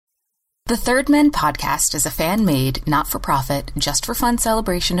The Third Men podcast is a fan-made, not-for-profit, just-for-fun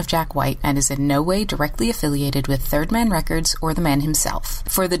celebration of Jack White and is in no way directly affiliated with Third Man Records or the man himself.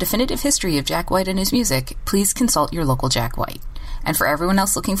 For the definitive history of Jack White and his music, please consult your local Jack White. And for everyone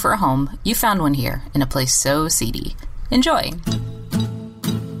else looking for a home, you found one here, in a place so seedy. Enjoy!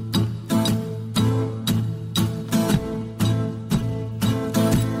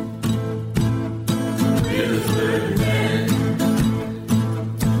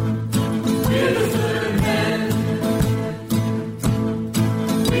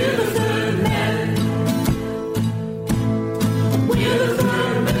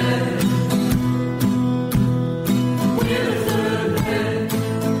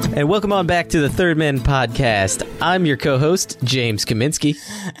 And welcome on back to the Third Men podcast. I'm your co-host, James Kaminsky.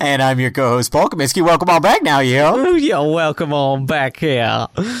 And I'm your co-host, Paul Kaminsky. Welcome on back now, yo. Oh, yeah, welcome on back here.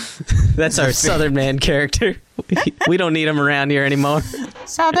 That's our Southern Man character. We don't need him around here anymore.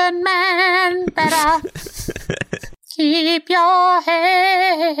 Southern man, better keep your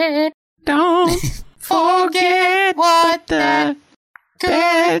head. Don't forget what the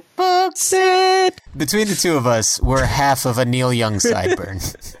good book said. Between the two of us, we're half of a Neil Young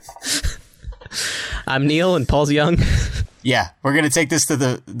sideburn. I'm Neil and Paul's Young. Yeah, we're going to take this to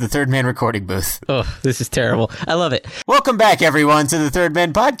the Third Man recording booth. Oh, this is terrible. I love it. Welcome back, everyone, to the Third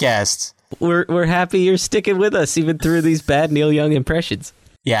Man podcast. We're happy you're sticking with us, even through these bad Neil Young impressions.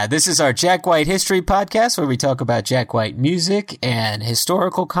 Yeah, this is our Jack White history podcast where we talk about Jack White music and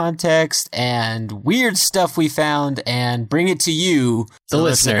historical context and weird stuff we found and bring it to you, the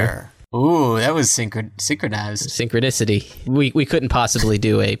listener. Ooh, that was synchronized. Synchronicity. We couldn't possibly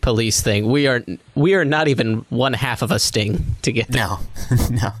do a police thing. We are not even one half of a sting together. No,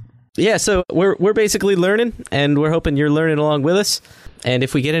 no. Yeah, so we're basically learning, and we're hoping you're learning along with us. And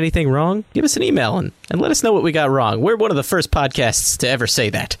if we get anything wrong, give us an email and let us know what we got wrong. We're one of the first podcasts to ever say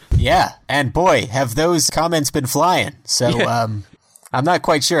that. Yeah, and boy, have those comments been flying. So I'm not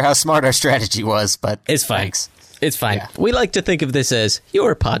quite sure how smart our strategy was, but it's fine. Thanks. It's fine. Yeah. We like to think of this as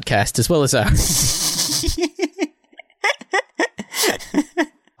your podcast as well as ours.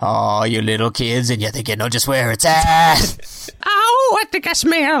 Oh, you little kids, and you think you know just where it's at. Oh, I think I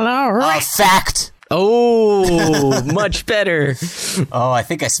smell all right. A fact. Oh, much better. Oh, I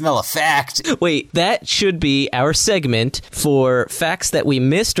think I smell a fact. Wait, that should be our segment for facts that we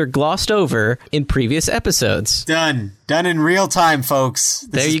missed or glossed over in previous episodes. Done in real time, folks.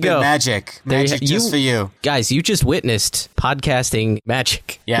 There you go. Magic just for you. Guys, you just witnessed podcasting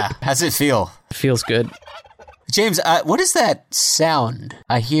magic. Yeah, how's it feel? Feels good. James, what is that sound?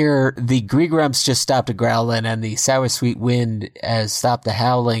 I hear the Gree-Grumps just stopped a growling and the Sour Sweet Wind has stopped a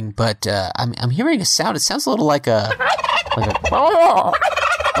howling, but I'm hearing a sound. It sounds a little like a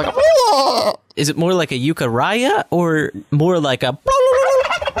Is it more like a eukarya or more like a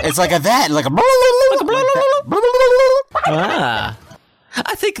It's like a that, like a Ah.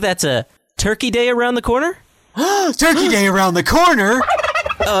 I think that's a Turkey Day around the corner. Turkey Day around the corner?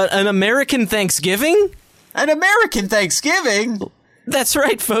 An American Thanksgiving? An American Thanksgiving? That's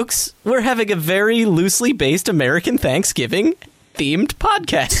right, folks. We're having a very loosely based American Thanksgiving themed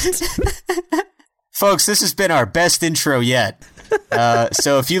podcast. Folks, this has been our best intro yet.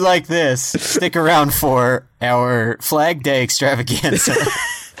 So if you like this, stick around for our Flag Day extravaganza.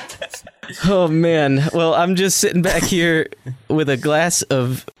 Oh, man. Well, I'm just sitting back here with a glass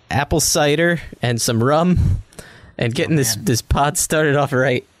of apple cider and some rum and getting this pod started off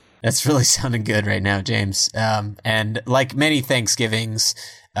right. That's really sounding good right now, James. And like many Thanksgivings,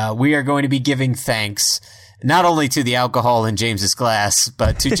 we are going to be giving thanks not only to the alcohol in James's glass,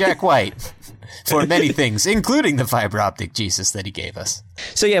 but to Jack White for many things, including the fiber optic Jesus that he gave us.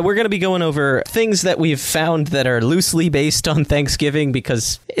 So yeah, we're going to be going over things that we've found that are loosely based on Thanksgiving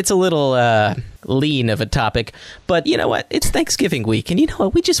because it's a little lean of a topic. But you know what? It's Thanksgiving week, and you know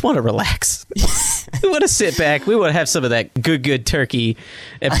what? We just want to relax. We want to sit back. We want to have some of that good turkey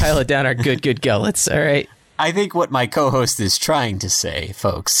and pile it down our good gullets. All right. I think what my co-host is trying to say,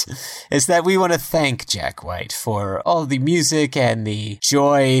 folks, is that we want to thank Jack White for all the music and the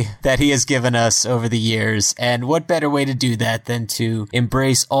joy that he has given us over the years. And what better way to do that than to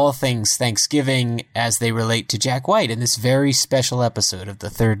embrace all things Thanksgiving as they relate to Jack White in this very special episode of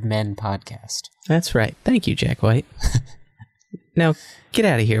the Third Men podcast. That's right. Thank you, Jack White. Now, get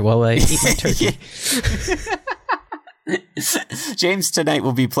out of here while I eat my turkey. James tonight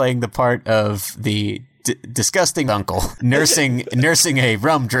will be playing the part of the disgusting uncle nursing a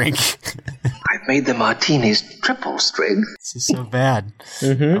rum drink. I've made the martinis triple string. This is so bad. I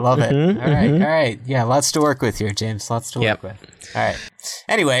love it. All right. Yeah, lots to work with here, James. Lots to work with. All right.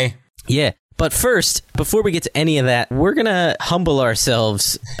 Anyway. Yeah. But first, before we get to any of that, we're going to humble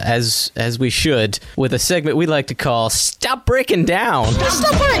ourselves, as we should, with a segment we like to call Stop Breaking Down.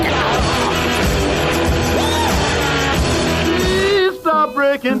 Stop breaking down! Please stop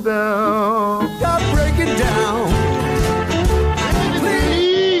breaking down. Stop breaking down.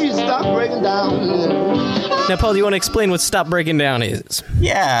 Please stop breaking down. Now, Paul, do you want to explain what Stop Breaking Down is?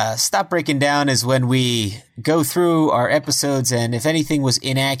 Yeah, Stop Breaking Down is when we go through our episodes, and if anything was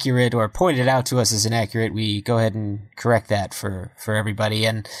inaccurate or pointed out to us as inaccurate, we go ahead and correct that for everybody.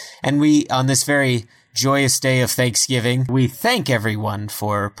 And we, on this very joyous day of Thanksgiving, we thank everyone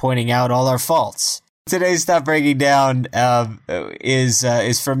for pointing out all our faults. Today's Stop Breaking Down is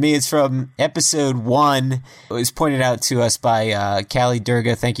from me. It's from episode 1. It was pointed out to us by Callie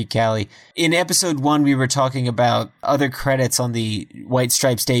Durga. Thank you, Callie. In episode 1, we were talking about other credits on the White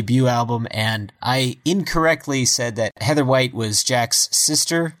Stripes debut album, and I incorrectly said that Heather White was Jack's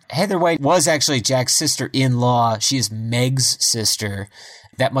sister. Heather White was actually Jack's sister-in-law. She is Meg's sister.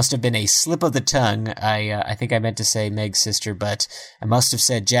 That must have been a slip of the tongue. I think I meant to say Meg's sister, but I must have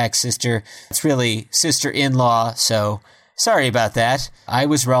said Jack's sister. It's really sister-in-law, so sorry about that. I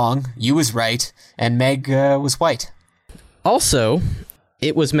was wrong, you was right, and Meg was white. Also,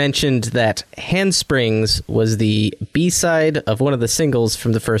 it was mentioned that Handsprings was the B-side of one of the singles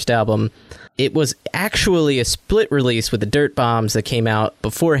from the first album. It was actually a split release with the Dirt Bombs that came out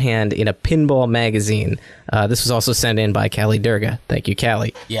beforehand in a pinball magazine. This was also sent in by Callie Durga. Thank you,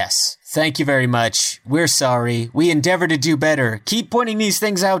 Callie. Yes. Thank you very much. We're sorry. We endeavor to do better. Keep pointing these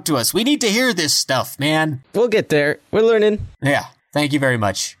things out to us. We need to hear this stuff, man. We'll get there. We're learning. Yeah. Thank you very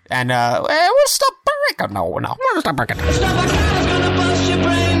much. And we'll stop breaking. No. We'll stop breaking.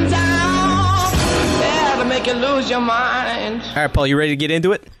 Make you lose your mind. All right, Paul, you ready to get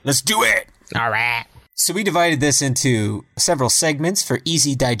into it? Let's do it. All right. So we divided this into several segments for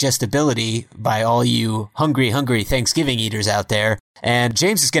easy digestibility by all you hungry Thanksgiving eaters out there. And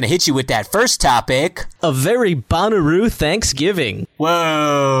James is going to hit you with that first topic. A very Bonnaroo Thanksgiving.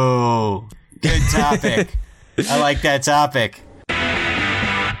 Whoa. Good topic. I like that topic.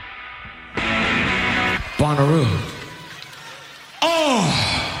 Bonnaroo. Oh!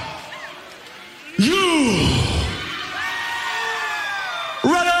 You!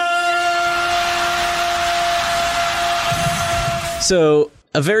 So,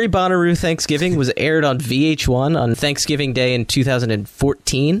 A Very Bonnaroo Thanksgiving was aired on VH1 on Thanksgiving Day in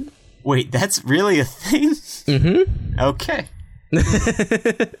 2014. Wait, that's really a thing? Mm-hmm. Okay.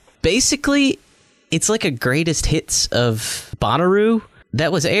 Basically, it's like a greatest hits of Bonnaroo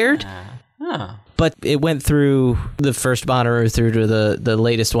that was aired. But it went through the first Bonnaroo through to the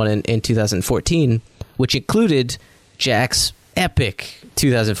latest one in 2014, which included Jack's epic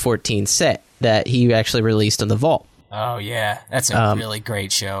 2014 set that he actually released on the Vault. Oh, yeah. That's a really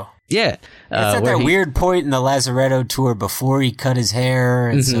great show. Yeah. It's at that weird point in the Lazaretto tour before he cut his hair,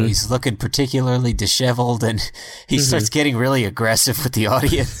 and so he's looking particularly disheveled, and he starts getting really aggressive with the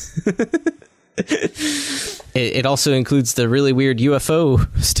audience. It also includes the really weird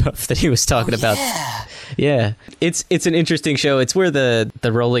UFO stuff that he was talking about. Yeah. It's an interesting show. It's where the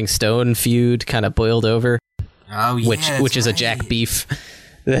Rolling Stone feud kind of boiled over. Oh, yeah. Which is a Jack beef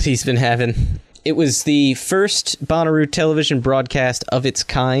that he's been having. It was the first Bonnaroo television broadcast of its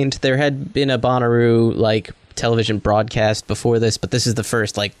kind. There had been a Bonnaroo television broadcast before this, but this is the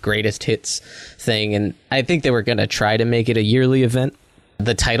first greatest hits thing, and I think they were going to try to make it a yearly event.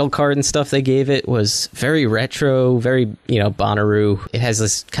 The title card and stuff they gave it was very retro, very, Bonnaroo. It has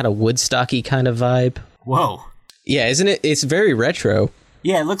this kind of Woodstocky kind of vibe. Whoa. Yeah, isn't it? It's very retro.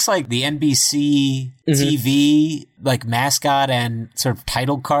 Yeah, it looks like the NBC TV mascot and sort of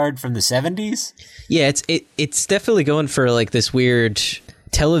title card from the 70s. Yeah, it's definitely going for this weird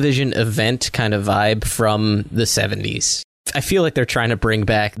television event kind of vibe from the 70s. I feel like they're trying to bring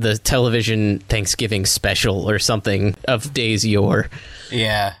back the television Thanksgiving special or something of days yore.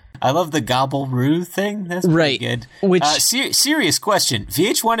 Yeah. I love the Gobble-Roo thing. That's pretty good. Which serious question.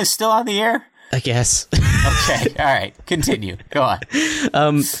 VH1 is still on the air? I guess. Okay, all right. Continue. Go on.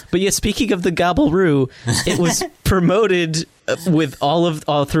 But yeah, speaking of the Gobble-Roo, it was promoted with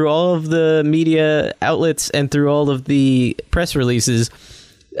through all of the media outlets and through all of the press releases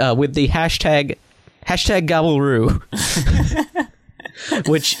with the hashtag Gobble-Roo.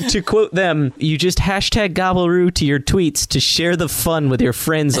 Which, to quote them, you just hashtag Gobble-Roo to your tweets to share the fun with your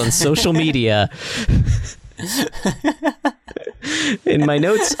friends on social media. In my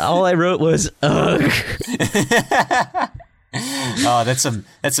notes, all I wrote was ugh. Oh, that's some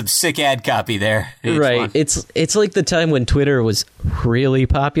sick ad copy there. Right. It's like the time when Twitter was really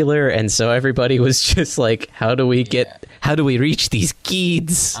popular, and so everybody was just like, how do we get How do we reach these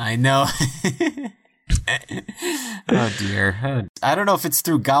kids? I know. Oh, dear. I don't know if it's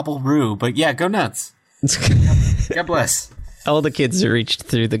through Gobble-Roo, but yeah, go nuts. God bless. All the kids are reached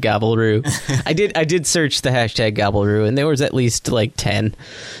through the Gobble-Roo. I did search the hashtag Gobble-Roo, and there was at least like 10.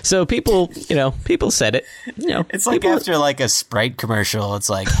 So people said it. It's like after like a Sprite commercial. It's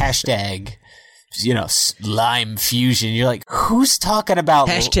like hashtag, lime fusion. You're like, who's talking about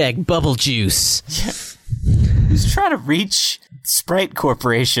hashtag bubble juice? Who's trying to reach Sprite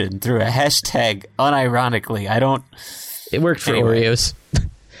Corporation through a hashtag unironically? It worked for Oreos.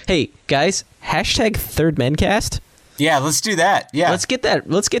 Hey guys, hashtag Third Mencast. Yeah, let's do that. Yeah, let's get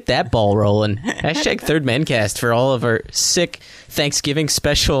that ball rolling. Hashtag Third Mencast for all of our sick Thanksgiving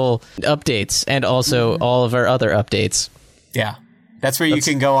special updates and also all of our other updates. Yeah, that's where you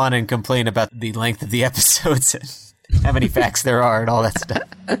can go on and complain about the length of the episodes and how many facts there are and all that stuff.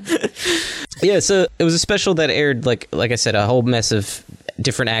 Yeah, so it was a special that aired, like I said, a whole mess of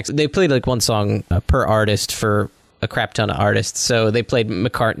different acts. They played like one song per artist for a crap ton of artists. So they played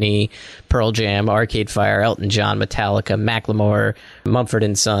McCartney, Pearl Jam, Arcade Fire, Elton John, Metallica, Macklemore,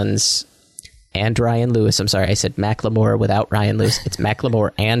 Mumford & Sons, and Ryan Lewis. I'm sorry, I said Macklemore without Ryan Lewis. It's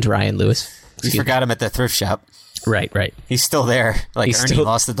Macklemore and Ryan Lewis. You forgot him at the thrift shop. Right. He's still there. Like Ernie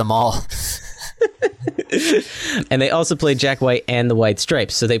lost at the mall. And they also played Jack White and the White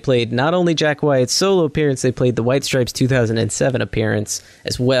Stripes. So they played not only Jack White's solo appearance, they played the White Stripes 2007 appearance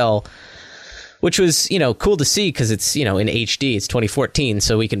as well, which was, cool to see because it's, in HD. It's 2014,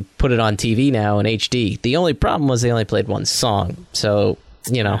 so we can put it on TV now in HD. The only problem was they only played one song. So,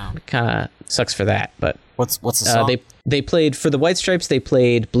 it kind of sucks for that. But what's the song? They played, for the White Stripes, they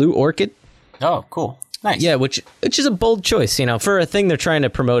played Blue Orchid. Oh, cool. Nice. Yeah, which is a bold choice, for a thing they're trying to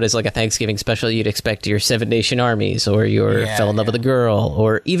promote as like a Thanksgiving special. You'd expect your 7 Nation Armies or your Fell in Love with a Girl,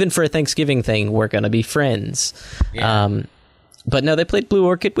 or even for a Thanksgiving thing, We're Gonna Be Friends. Yeah. But no, they played Blue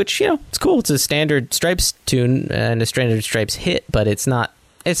Orchid, which, it's cool. It's a standard Stripes tune and a standard Stripes hit, but it's not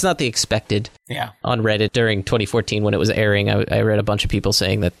the expected. Yeah. On Reddit during 2014 when it was airing, I read a bunch of people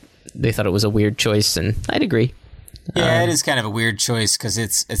saying that they thought it was a weird choice, and I'd agree. Yeah, it is kind of a weird choice because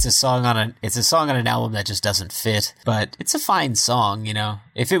it's a song on an album that just doesn't fit, but it's a fine song,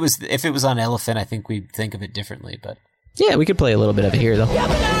 If it was on Elephant, I think we'd think of it differently, but yeah, we could play a little bit of it here though.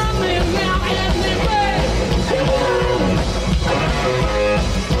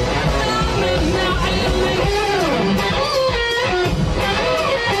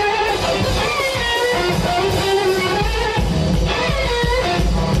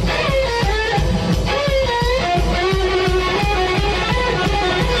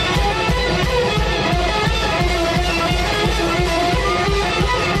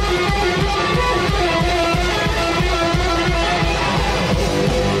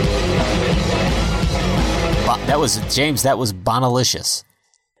 That was Bonalicious.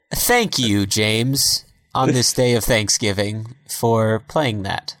 Thank you, James, on this day of Thanksgiving for playing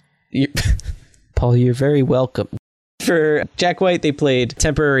that. Paul, you're very welcome. For Jack White, they played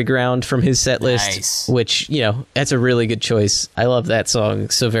Temporary Ground from his set list, which, that's a really good choice. I love that song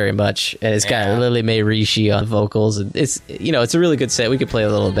so very much. And it's got Lily Mae Rishi on vocals. And it's a really good set. We could play a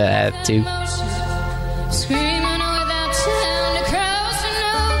little bit of that, too.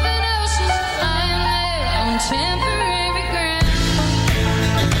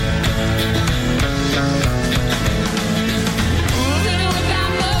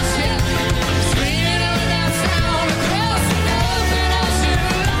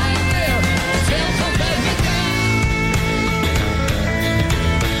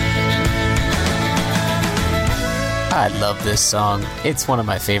 I love this song. It's one of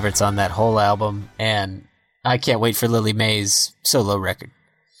my favorites on that whole album, and I can't wait for Lily Mae's solo record.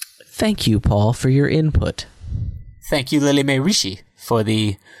 Thank you, Paul, for your input. Thank you, Lily Mae Rishi, for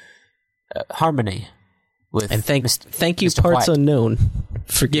the harmony with and thank you, Mr. Parts White. Unknown,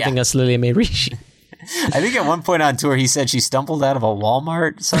 for giving us Lily Mae Rishi. I think at one point on tour he said she stumbled out of a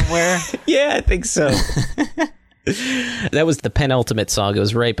Walmart somewhere. Yeah, I think so. That was the penultimate song. It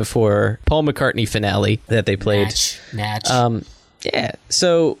was right before Paul McCartney finale that they played. Natch. Yeah,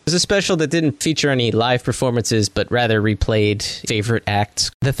 so it was a special that didn't feature any live performances, but rather replayed favorite acts.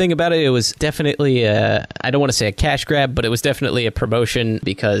 The thing about it was definitely I don't want to say a cash grab, but it was definitely a promotion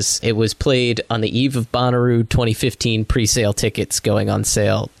because it was played on the eve of Bonnaroo 2015 pre-sale tickets going on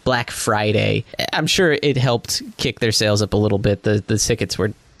sale Black Friday. I'm sure it helped kick their sales up a little bit. The tickets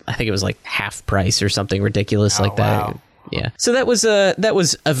were, I think it was like half price or something ridiculous like that. Wow. Yeah. So that was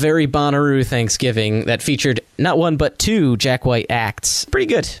a very Bonnaroo Thanksgiving that featured not one but two Jack White acts. Pretty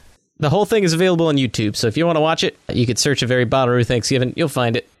good. The whole thing is available on YouTube, so if you want to watch it, you could search a very Bonnaroo Thanksgiving. You'll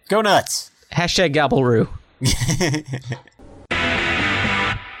find it. Go nuts. Hashtag Gobble-Roo.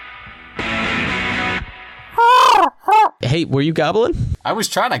 Hey, were you gobbling? I was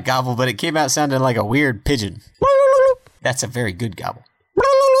trying to gobble, but it came out sounding like a weird pigeon. That's a very good gobble.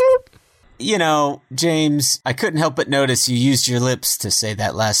 You know, James, I couldn't help but notice you used your lips to say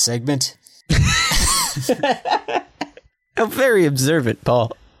that last segment. I'm very observant,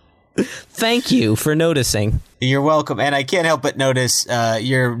 Paul. Thank you for noticing. You're welcome. And I can't help but notice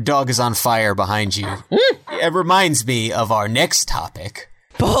your dog is on fire behind you. It reminds me of our next topic.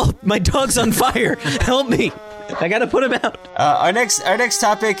 Paul, my dog's on fire. Help me. I gotta put him out. Our next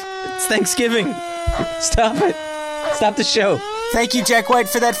topic. It's Thanksgiving. Stop it. Stop the show. Thank you, Jack White,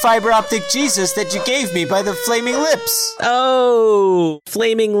 for that fiber optic Jesus that you gave me by the Flaming Lips. Oh,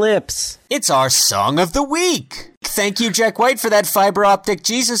 Flaming Lips. It's our song of the week. Thank you, Jack White, for that fiber optic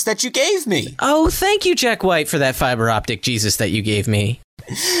Jesus that you gave me. Oh, thank you, Jack White, for that fiber optic Jesus that you gave me.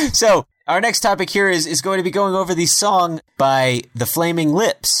 So, our next topic here is going to be going over the song by the Flaming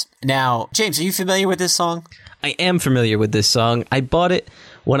Lips. Now, James, are you familiar with this song? I am familiar with this song. I bought it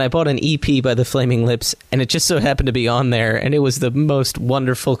when I bought an EP by the Flaming Lips, and it just so happened to be on there, and it was the most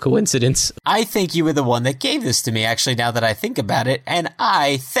wonderful coincidence. I think you were the one that gave this to me, actually, now that I think about it, and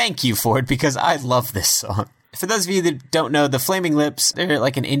I thank you for it because I love this song. For those of you that don't know, the Flaming Lips, they're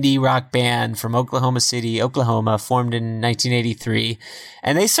like an indie rock band from Oklahoma City, Oklahoma, formed in 1983.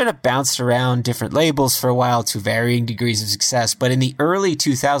 And they sort of bounced around different labels for a while to varying degrees of success. But in the early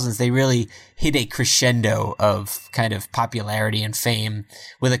 2000s, they really hit a crescendo of kind of popularity and fame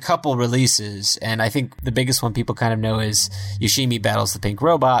with a couple releases. And I think the biggest one people kind of know is Yoshimi Battles the Pink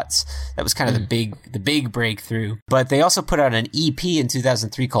Robots. That was kind of the big breakthrough. But they also put out an EP in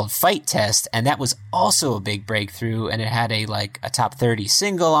 2003 called Fight Test, and that was also a big breakthrough. And it had a top 30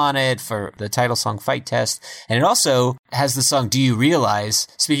 single on it for the title song Fight Test. And it also has the song Do You Realize?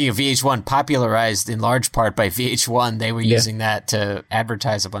 Speaking of VH1, popularized in large part by VH1. They were using that to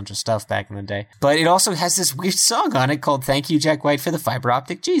advertise a bunch of stuff back in the day. But it also has this weird song on it called Thank You, Jack White, for the Fiber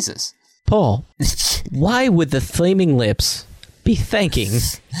Optic Jesus. Paul, why would the Flaming Lips be thanking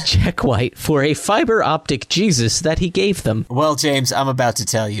Jack White for a fiber optic Jesus that he gave them? Well, James, I'm about to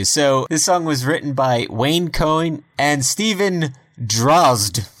tell you. So this song was written by Wayne Coyne and Stephen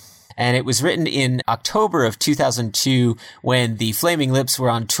Drozd. And it was written in October of 2002 when the Flaming Lips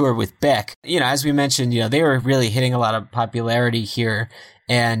were on tour with Beck. You know, as we mentioned, they were really hitting a lot of popularity here.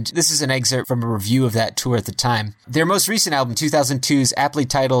 And this is an excerpt from a review of that tour at the time. Their most recent album, 2002's aptly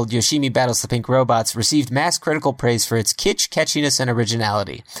titled Yoshimi Battles the Pink Robots, received mass critical praise for its kitsch, catchiness, and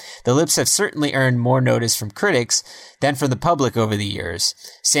originality. The Lips have certainly earned more notice from critics than from the public over the years.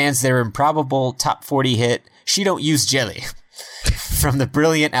 Sans their improbable top 40 hit, She Don't Use Jelly. From the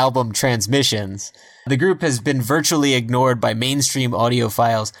brilliant album Transmissions. The group has been virtually ignored by mainstream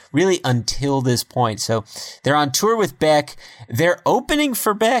audiophiles really until this point. So they're on tour with Beck, they're opening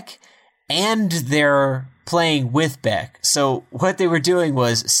for Beck, and they're playing with Beck. So what they were doing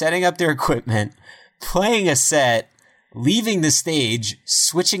was setting up their equipment, playing a set, leaving the stage,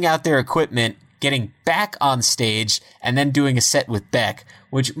 switching out their equipment, getting back on stage, and then doing a set with Beck,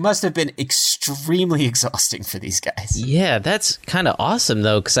 which must have been extremely exhausting for these guys. Yeah, that's kind of awesome,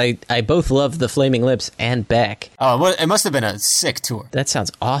 though, because I both love the Flaming Lips and Beck. Oh, well, it must have been a sick tour. That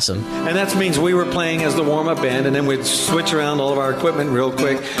sounds awesome. And that means we were playing as the warm-up band, and then we'd switch around all of our equipment real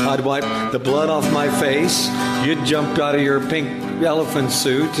quick. I'd wipe the blood off my face. You'd jump out of your pink elephant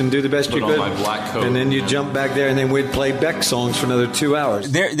suit and do the best you could. Put on my black coat. And then you'd jump back there, and then we'd play Beck songs for another 2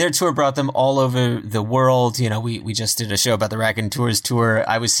 hours. Their tour brought them all over the world. We just did a show about the Raconteurs tour.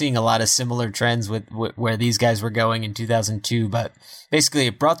 I was seeing a lot of similar trends with where these guys were going in 2002, but basically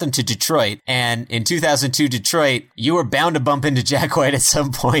it brought them to Detroit. And in 2002 Detroit, you were bound to bump into Jack White at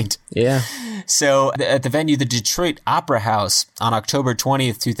some point. Yeah. So at the venue, the Detroit Opera House, on October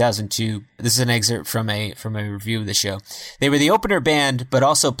 20th, 2002, this is an excerpt from a review of the show. They were the opener band, but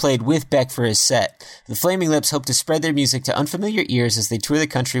also played with Beck for his set. The Flaming Lips hope to spread their music to unfamiliar ears as they tour the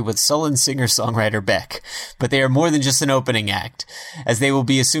country with sullen singer-songwriter Beck. But they are more than just an opening act, as they will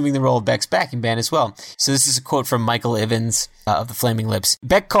be assuming the role of Beck's backing band as well. So this is a quote from Michael Ivins of the Flaming Lips.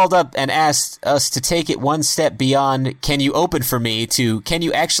 Beck called up and asked us to take it one step beyond, can you open for me, to can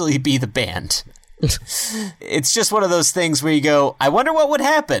you actually be the band? It's just one of those things where you go, I wonder what would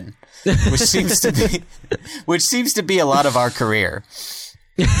happen, which seems to be a lot of our career.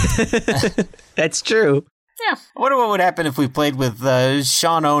 That's true. Yeah, I wonder what would happen if we played with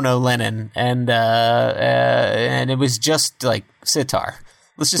Sean Ono Lennon and it was just like sitar.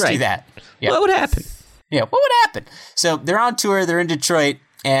 Let's just do that. Yeah. What would happen? Yeah, what would happen? So they're on tour, they're in Detroit,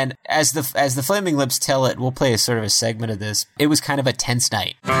 and as the Flaming Lips tell it, we'll play a sort of a segment of this. It was kind of a tense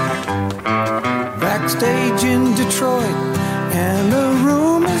night. backstage in Detroit, and the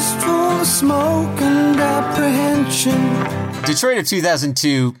room is full of smoke and apprehension. Detroit of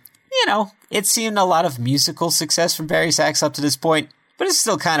 2002, it seemed a lot of musical success from Barry Sachs up to this point, but it's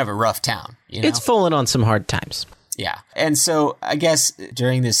still kind of a rough town. It's fallen on some hard times. Yeah. And so I guess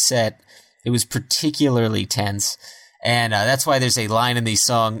during this set, it was particularly tense. And that's why there's a line in the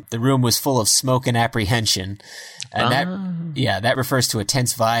song, "The room was full of smoke and apprehension." And that refers to a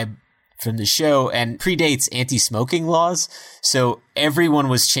tense vibe from the show and predates anti-smoking laws. So everyone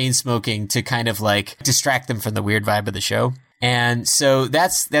was chain smoking to kind of like distract them from the weird vibe of the show. And so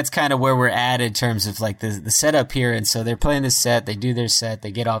that's kind of where we're at in terms of like the setup here. And so they're playing this set, they do their set, they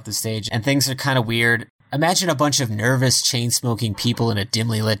get off the stage, and things are kind of weird. Imagine a bunch of nervous chain smoking people in a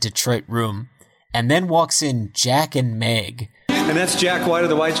dimly lit Detroit room. And then walks in Jack and Meg. And that's Jack White of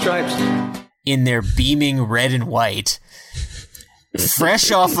the White Stripes. In their beaming red and white.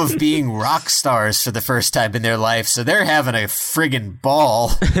 Fresh off of being rock stars for the first time in their life, so they're having a friggin'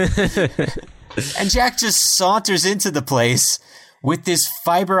 ball. And Jack just saunters into the place with this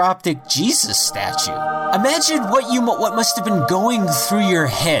fiber optic Jesus statue. Imagine what must have been going through your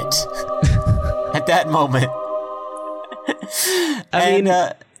head at that moment.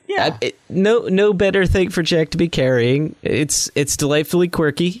 No better thing for Jack to be carrying. It's delightfully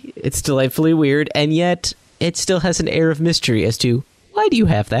quirky. It's delightfully weird, and yet it still has an air of mystery as to why do you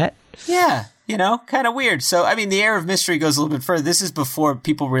have that? Yeah, kind of weird. So, the air of mystery goes a little bit further. This is before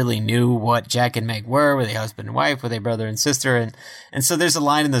people really knew what Jack and Meg were they husband and wife? Were they brother and sister? And so there's a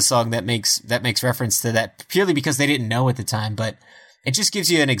line in the song that makes reference to that purely because they didn't know at the time, but it just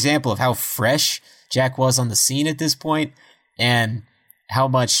gives you an example of how fresh Jack was on the scene at this point and how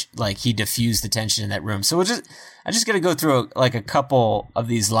much like he diffused the tension in that room. So I'm just going to go through a couple of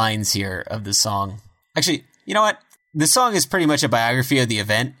these lines here of the song. Actually, you know what? The song is pretty much a biography of the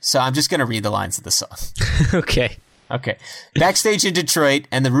event, so I'm just going to read the lines of the song. Okay. Backstage in Detroit,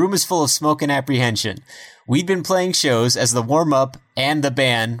 and the room is full of smoke and apprehension. We'd been playing shows as the warm-up and the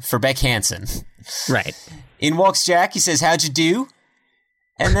band for Beck Hansen. Right. In walks Jack. He says, "How'd you do?"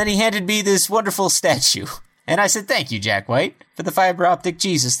 And then he handed me this wonderful statue. And I said, "Thank you, Jack White, for the fiber optic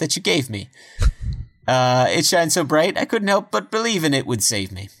Jesus that you gave me. It shines so bright, I couldn't help but believe in it would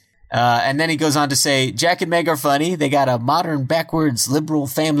save me." And then he goes on to say, "Jack and Meg are funny. They got a modern, backwards, liberal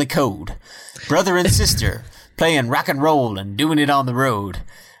family code. Brother and sister playing rock and roll and doing it on the road.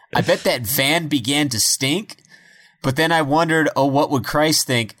 I bet that van began to stink. But then I wondered, what would Christ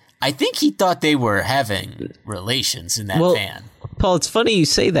think? I think he thought they were having relations in that van." Paul, it's funny you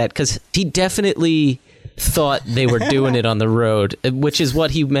say that because he definitely thought they were doing it on the road, which is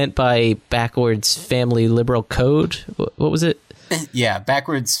what he meant by backwards family liberal code. What was it? Yeah,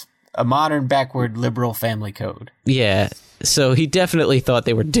 a modern backward liberal family code. Yeah, so he definitely thought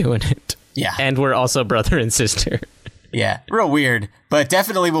they were doing it. Yeah. And we're also brother and sister. Yeah, real weird, but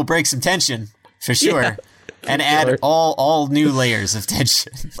definitely will break some tension, for sure. Yeah, and add sure. all new layers of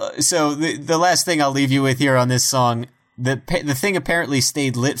tension. So the last thing I'll leave you with here on this song, the thing apparently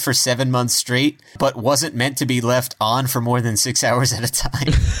stayed lit for 7 months straight, but wasn't meant to be left on for more than 6 hours at a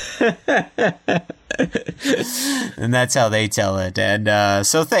time. And that's how they tell it. And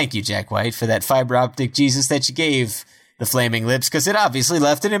so thank you, Jack White, for that fiber optic Jesus that you gave the Flaming Lips, because it obviously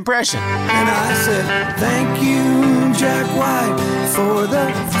left an impression. And I said, "Thank you, Jack White, for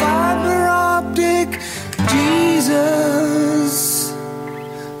the fiber optic Jesus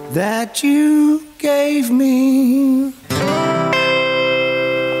that you gave me."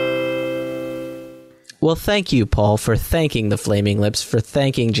 Well, thank you, Paul, for thanking the Flaming Lips, for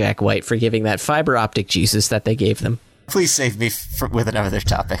thanking Jack White for giving that fiber optic Jesus that they gave them. Please save me with another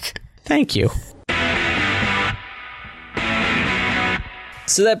topic. Thank you.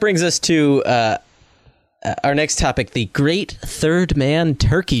 So that brings us to our next topic, the Great Third Man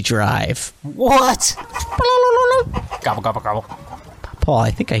Turkey Drive. What? Gobble, gobble, gobble. Paul, I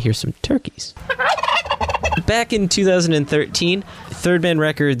think I hear some turkeys. Back in 2013, Third Man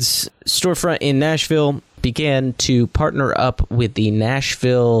Records storefront in Nashville began to partner up with the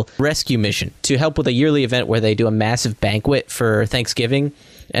Nashville Rescue Mission to help with a yearly event where they do a massive banquet for Thanksgiving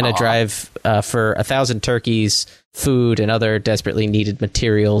and a drive for 1,000 turkeys, food, and other desperately needed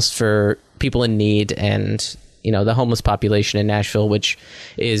materials for people in need and, the homeless population in Nashville, which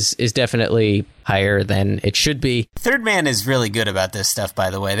is definitely higher than it should be. Third Man is really good about this stuff, by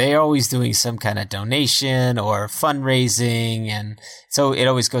the way. They're always doing some kind of donation or fundraising, and so it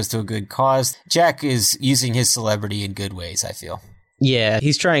always goes to a good cause. Jack is using his celebrity in good ways, I feel. Yeah,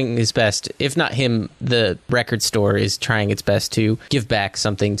 he's trying his best. If not him, the record store is trying its best to give back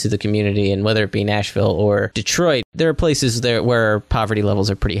something to the community. And whether it be Nashville or Detroit, there are places there where poverty levels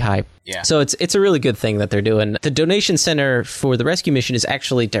are pretty high. Yeah. So it's a really good thing that they're doing. The donation center for the rescue mission is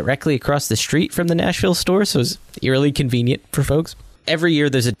actually directly across the street from the Nashville store, so it's eerily convenient for folks. Every year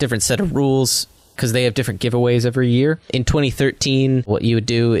there's a different set of rules, because they have different giveaways every year. In 2013, what you would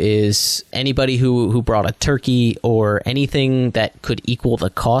do is anybody who brought a turkey or anything that could equal the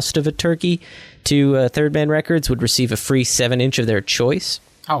cost of a turkey to Third Man Records would receive a free 7-inch of their choice.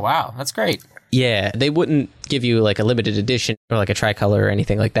 Oh, wow. That's great. Yeah, they wouldn't give you like a limited edition or like a tricolor or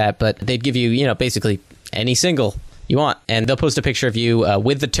anything like that, but they'd give you, basically any single you want. And they'll post a picture of you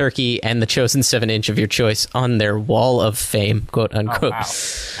with the turkey and the chosen 7-inch of your choice on their wall of fame, quote unquote. Oh,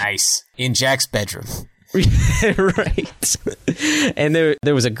 wow. Nice. In Jack's bedroom. Right. And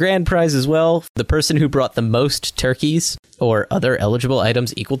there was a grand prize as well. The person who brought the most turkeys or other eligible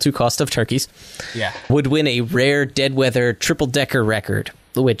items equal to cost of turkeys would win a rare Dead Weather triple-decker record,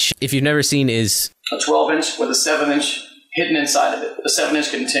 which, if you've never seen, is a 12-inch with a 7-inch hidden inside of it. The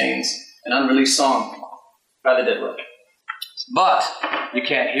 7-inch contains an unreleased song by the Dead Weather. But you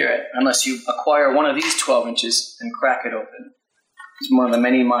can't hear it unless you acquire one of these 12 inches and crack it open. It's one of the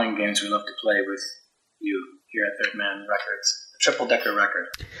many mind games we love to play with you here at Third Man Records. A triple-decker record.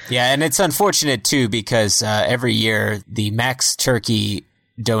 Yeah, and it's unfortunate, too, because every year the Max Turkey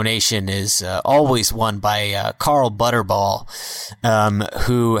donation is always won by Carl Butterball,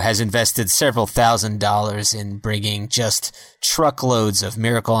 who has invested several $1,000s in bringing just truckloads of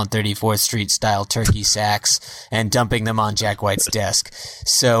Miracle on 34th Street style turkey sacks and dumping them on Jack White's desk.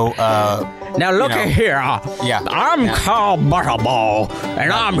 So now look at here. I'm Carl Butterball,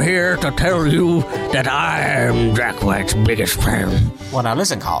 and I'm here to tell you that I am Jack White's biggest fan. Well, now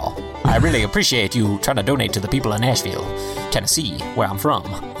listen, Carl. I really appreciate you trying to donate to the people of Nashville, Tennessee, where I'm from.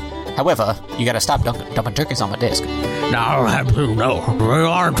 However, you gotta stop dumping turkeys on my desk. Now, you know, we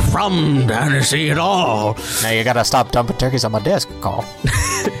aren't from Tennessee at all. Now you gotta stop dumping turkeys on my desk, Carl.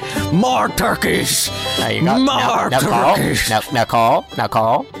 More turkeys! Now you got more turkeys! Carl,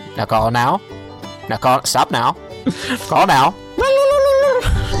 stop now. Carl, now.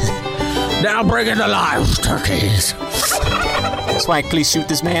 Now bring in the live turkeys. Swank, please shoot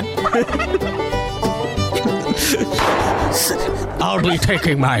this man. I'll be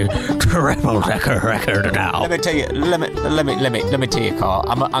taking my triple-decker record now. Let me tell you, let me tell you, Carl.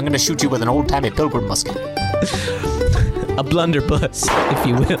 I'm gonna shoot you with an old-timey pilgrim musket. A blunderbuss, if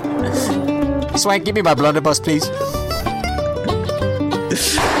you will. Swank, give me my blunderbuss, please.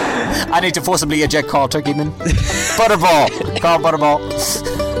 I need to forcibly eject Carl Turkeyman. Butterball, Carl Butterball.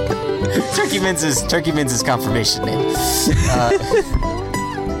 Turkey Min's confirmation name.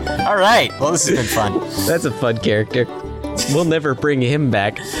 All right. Well, this has been fun. That's a fun character. We'll never bring him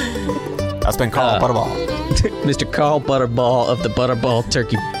back. That's been Carl Butterball. Mr. Carl Butterball of the Butterball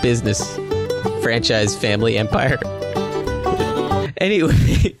Turkey Business franchise family empire.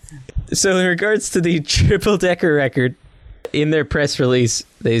 Anyway, so in regards to the triple-decker record, in their press release,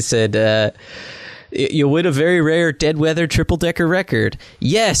 they said, you'll win a very rare Dead Weather triple-decker record.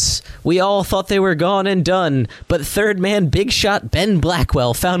 Yes, we all thought they were gone and done, but third man big shot Ben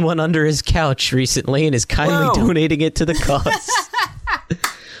Blackwell found one under his couch recently and is kindly donating it to the cause.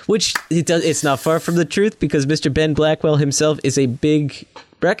 Which, it's not far from the truth, because Mr. Ben Blackwell himself is a big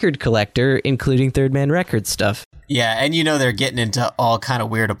record collector, including Third Man Records stuff. Yeah, and they're getting into all kind of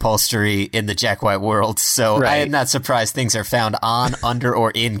weird upholstery in the Jack White world, so right. I am not surprised things are found on, under,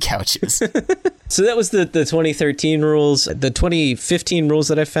 or in couches. So that was the 2013 rules. The 2015 rules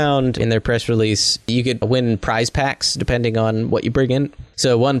that I found in their press release, you could win prize packs depending on what you bring in.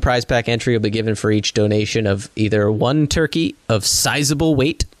 So one prize pack entry will be given for each donation of either one turkey of sizable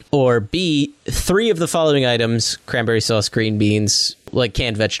weight, or B, 3 of the following items: cranberry sauce, green beans, like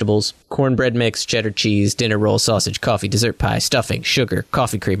canned vegetables, cornbread mix, cheddar cheese, dinner roll, sausage, coffee, dessert pie, stuffing, sugar,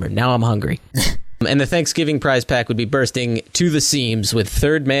 coffee creamer. Now I'm hungry. And the Thanksgiving prize pack would be bursting to the seams with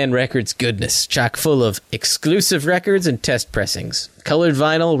Third Man Records goodness, chock full of exclusive records and test pressings, colored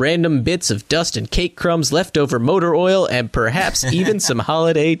vinyl, random bits of dust and cake crumbs, leftover motor oil, and perhaps even some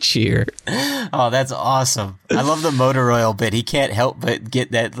holiday cheer. Oh, that's awesome. I love the motor oil bit. He can't help but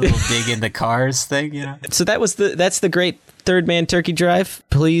get that little dig in the cars thing, So that's the great Third Man Turkey Drive.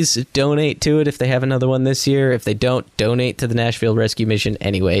 Please donate to it if they have another one this year. If they don't, donate to the Nashville Rescue Mission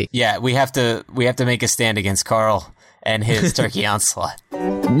anyway. Yeah, we have to make a stand against Carl and his turkey onslaught.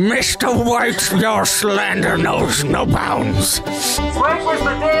 Mr. White, your slander knows no bounds. Frank was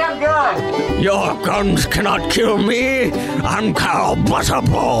the damn gun. Your guns cannot kill me. I'm Carl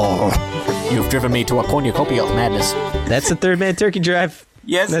Butterball. You've driven me to a cornucopia of madness. That's the Third Man Turkey Drive.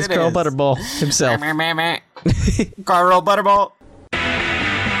 Yes, that's it Carl is. Butterball himself. Carl Butterball.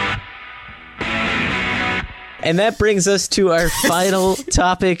 And that brings us to our final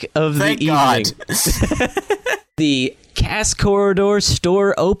topic of the evening. The Cass Corridor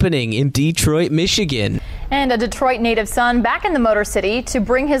store opening in Detroit, Michigan. And a Detroit native son back in the Motor City to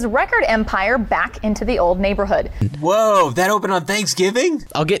bring his record empire back into the old neighborhood. Whoa, that opened on Thanksgiving?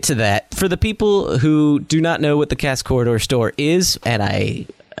 I'll get to that. For the people who do not know what the Cass Corridor store is, and I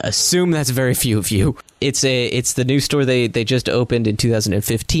assume that's very few of you, it's the new store they just opened in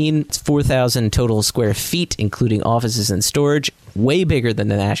 2015. It's 4,000 total square feet, including offices and storage, way bigger than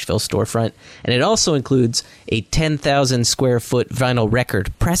the Nashville storefront. And it also includes a 10,000 square foot vinyl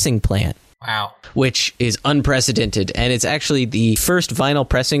record pressing plant. Wow. Which is unprecedented. And it's actually the first vinyl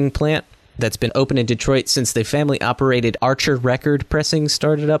pressing plant that's been open in Detroit since the family-operated Archer Record Pressing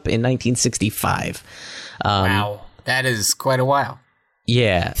started up in 1965. Wow. That is quite a while.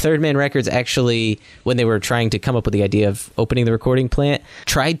 Yeah. Third Man Records actually, when they were trying to come up with the idea of opening the recording plant,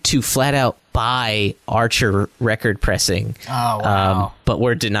 tried to flat out buy Archer Record Pressing. Oh, wow. But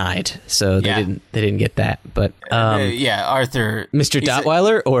were denied. So they didn't get that. But Arthur, Mr.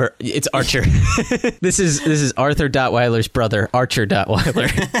 Dottweiler, or it's Archer. This is Arthur Dottweiler's brother, Archer Dottweiler.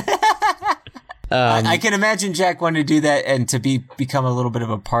 I can imagine Jack wanting to do that and to become a little bit of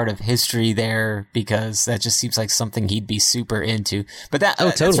a part of history there, because that just seems like something he'd be super into. But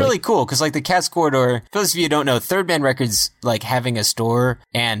that's really cool, because like the Cass Corridor, for those of you who don't know, Third Man Records, like having a store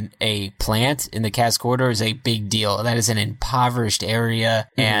and a plant in the Cass Corridor is a big deal. That is an impoverished area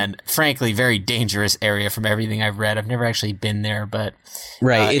and frankly very dangerous area from everything I've read. I've never actually been there, but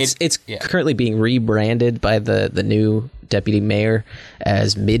it's currently being rebranded by the new deputy mayor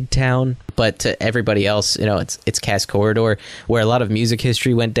as Midtown, but to everybody else, it's Cass Corridor, where a lot of music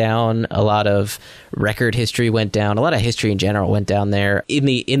history went down, a lot of record history went down, a lot of history in general went down there. In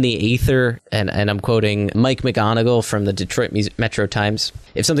the ether, and I'm quoting Mike McGonigal from the Detroit Metro Times,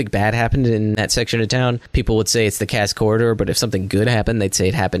 if something bad happened in that section of town, people would say it's the Cass Corridor, but if something good happened, they'd say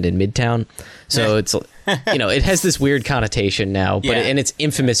it happened in Midtown. So it's, it has this weird connotation now, but and it's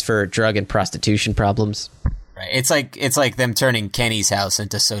infamous for drug and prostitution problems. It's like them turning Kenny's house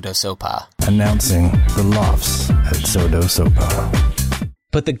into Sodo Sopa. Announcing the lofts at Sodo Sopa.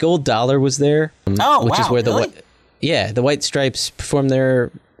 But the Gold Dollar was there, which is where the White Stripes performed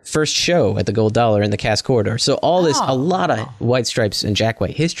their first show at the Gold Dollar in the Cass Corridor. So a lot of White Stripes and Jack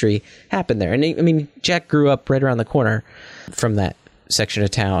White history happened there. And I mean, Jack grew up right around the corner from that section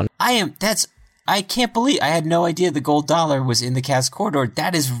of town. I can't believe I had no idea the Gold Dollar was in the Cass Corridor.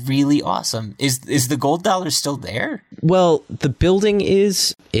 That is really awesome. Is the Gold Dollar still there? Well, the building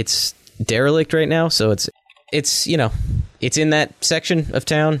it's derelict right now, so it's in that section of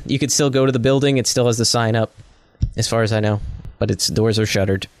town. You could still go to the building. It still has the sign up, as far as I know, but its doors are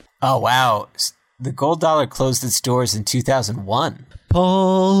shuttered. Oh, wow. The Gold Dollar closed its doors in 2001.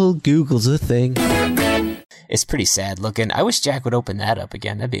 Paul Google's a thing. It's pretty sad looking. I wish Jack would open that up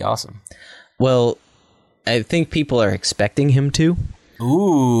again. That'd be awesome. Well, I think people are expecting him to.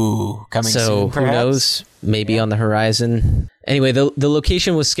 Ooh, coming soon, perhaps? Who knows? Maybe on the horizon. Anyway, the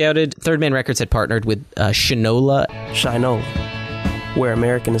location was scouted. Third Man Records had partnered with Shinola. Where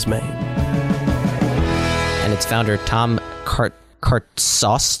American is made. And its founder, Tom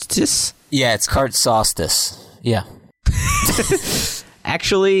Kartsostis? Yeah, it's Kartsostis. Yeah.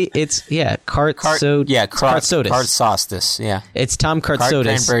 Actually, it's Kartsostis. Kartsostis. Yeah, it's Tom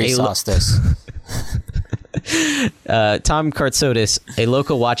Kartsostis. Tom Kartsostis, a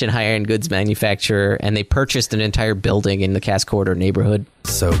local watch and high-end goods manufacturer, and they purchased an entire building in the Cass Corridor neighborhood.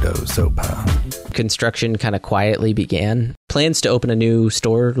 Sodo Sopa. Construction kind of quietly began. Plans to open a new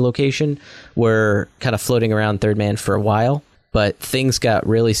store location were kind of floating around Third Man for a while. But things got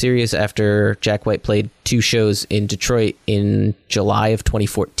really serious after Jack White played 2 shows in Detroit in July of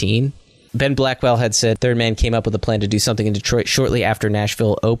 2014. Ben Blackwell had said Third Man came up with a plan to do something in Detroit shortly after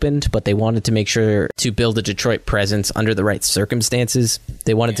Nashville opened, but they wanted to make sure to build a Detroit presence under the right circumstances.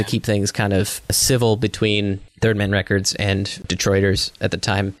 They wanted to keep things kind of civil between Third Man Records and Detroiters at the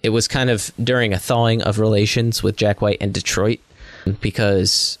time. It was kind of during a thawing of relations with Jack White and Detroit,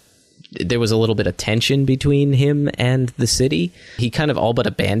 because there was a little bit of tension between him and the city. He kind of all but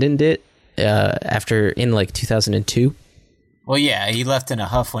abandoned it in 2002. Well, yeah, he left in a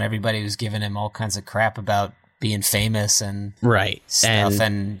huff when everybody was giving him all kinds of crap about being famous and stuff.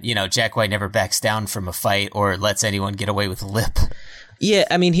 And Jack White never backs down from a fight or lets anyone get away with a lip. Yeah,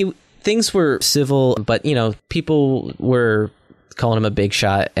 I mean, things were civil, but people were calling him a big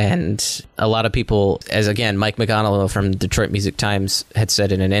shot. And a lot of people, as again, Mike McGonigal from Detroit Music Times had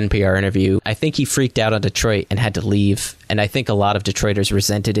said in an NPR interview, I think he freaked out on Detroit and had to leave. And I think a lot of Detroiters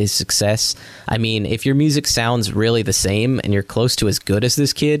resented his success. I mean, if your music sounds really the same and you're close to as good as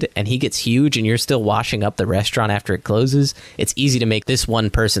this kid and he gets huge and you're still washing up the restaurant after it closes, it's easy to make this one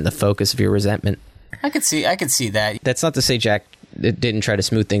person the focus of your resentment. I could see that. That's not to say Jack didn't try to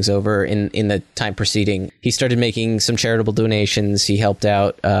smooth things over in the time preceding. He started making some charitable donations. He helped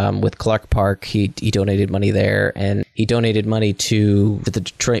out with Clark Park. He donated money there, and he donated money to the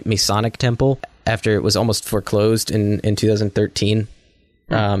Detroit Masonic Temple after it was almost foreclosed in 2013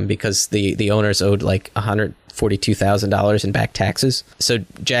 because the owners owed like $142,000 in back taxes. So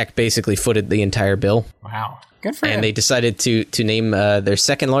Jack basically footed the entire bill. Wow. Good for him. And they decided to name their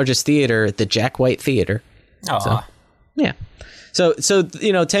second largest theater the Jack White Theater. Oh, so, yeah. So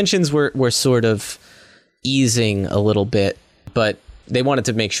tensions were sort of easing a little bit, but they wanted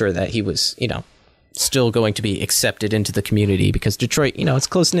to make sure that he was, still going to be accepted into the community because Detroit, it's a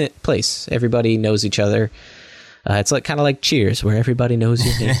close-knit place. Everybody knows each other. It's kind of like Cheers, where everybody knows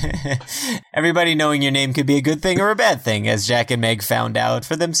your name. Everybody knowing your name could be a good thing or a bad thing, as Jack and Meg found out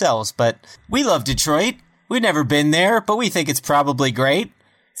for themselves. But we love Detroit. We've never been there, but we think it's probably great.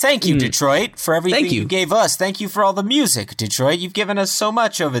 Thank you, Detroit, for everything you gave us. Thank you for all the music, Detroit. You've given us so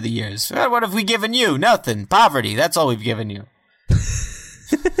much over the years. What have we given you? Nothing. Poverty. That's all we've given you.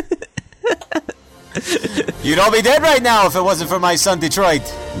 You'd all be dead right now if it wasn't for my son, Detroit.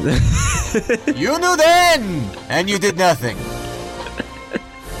 You knew then, and you did nothing.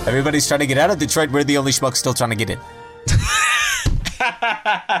 Everybody's trying to get out of Detroit. We're the only schmucks still trying to get in.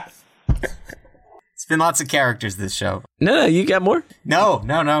 It's been lots of characters this show. No, you got more? No.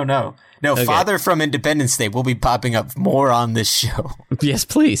 Okay. Father from Independence Day will be popping up more on this show. Yes,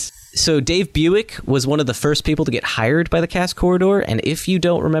 please. So Dave Buick was one of the first people to get hired by the Cass Corridor, and if you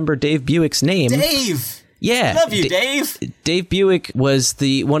don't remember Dave Buick's name... Dave! Yeah. Love you, Dave! Dave Buick was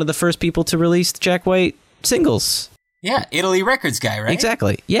one of the first people to release the Jack White singles. Yeah, Italy Records guy, right?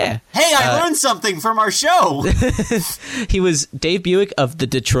 Exactly, yeah. Hey, I learned something from our show! He was Dave Buick of the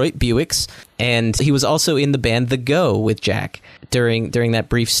Detroit Buicks, and he was also in the band The Go with Jack during that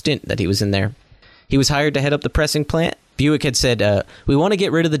brief stint that he was in there. He was hired to head up the pressing plant. Buick had said, we want to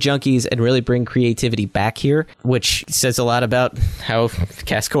get rid of the junkies and really bring creativity back here, which says a lot about how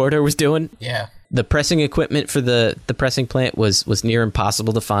Cass Corridor was doing. Yeah. The pressing equipment for the pressing plant was near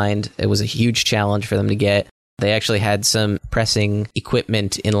impossible to find. It was a huge challenge for them to get. They actually had some pressing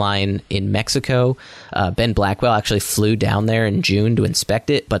equipment in line in Mexico. Ben Blackwell actually flew down there in June to inspect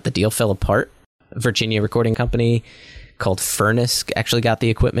it, but the deal fell apart. A Virginia recording company called Furnace actually got the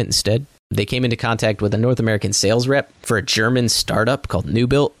equipment instead. They came into contact with a North American sales rep for a German startup called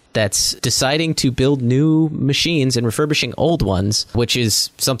Newbuilt that's deciding to build new machines and refurbishing old ones, which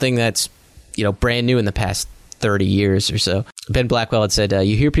is something that's, brand new in the past 30 years or so. Ben Blackwell had said,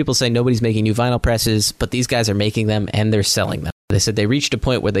 you hear people say nobody's making new vinyl presses, but these guys are making them and they're selling them. They said they reached a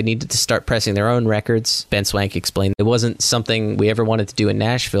point where they needed to start pressing their own records. Ben Swank explained it wasn't something we ever wanted to do in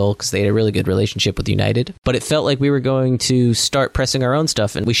Nashville because they had a really good relationship with United, but it felt like we were going to start pressing our own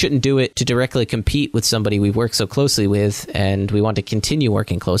stuff, and we shouldn't do it to directly compete with somebody we've worked so closely with and we want to continue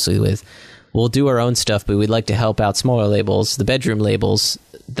working closely with. We'll do our own stuff, but we'd like to help out smaller labels, the bedroom labels,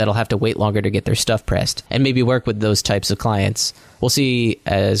 that'll have to wait longer to get their stuff pressed, and maybe work with those types of clients. We'll see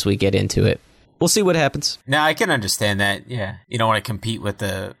as we get into it. We'll see what happens. Now, I can understand that, yeah. You don't want to compete with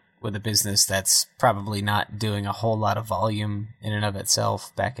a business that's probably not doing a whole lot of volume in and of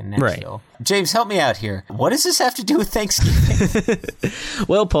itself back in Nashville. Right. James, help me out here. What does this have to do with Thanksgiving?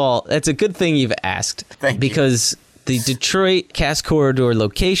 Well, Paul, that's a good thing you've asked. Thank you. Because the Detroit Cass Corridor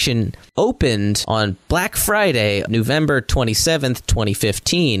location opened on Black Friday, November 27th,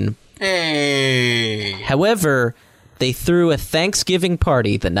 2015. Hey! However, they threw a Thanksgiving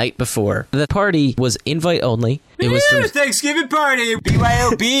party the night before. The party was invite only. It was from Thanksgiving party,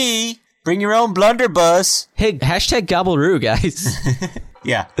 BYOB. Bring your own blunderbuss. Hey, hashtag Gobbleroo, guys.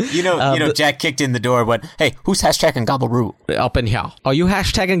 Yeah, Jack kicked in the door. Went, hey, who's hashtagging Gobbleroo? Up in here. Are you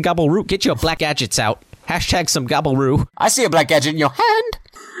hashtagging Gobbleroo? Get your black gadgets out. Hashtag some Gobbleroo. I see a black gadget in your hand.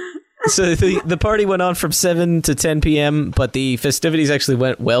 So the party went on from 7 to 10 p.m., but the festivities actually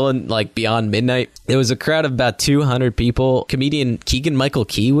went well and beyond midnight. There was a crowd of about 200 people. Comedian Keegan-Michael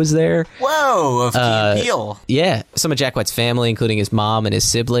Key was there. Whoa, of Key and Peele. Yeah, some of Jack White's family, including his mom and his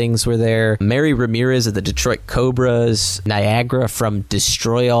siblings, were there. Mary Ramirez of the Detroit Cobras, Niagara from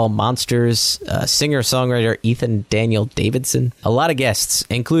Destroy All Monsters, singer-songwriter Ethan Daniel Davidson. A lot of guests,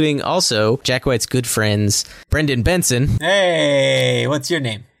 including also Jack White's good friends, Brendan Benson. Hey, what's your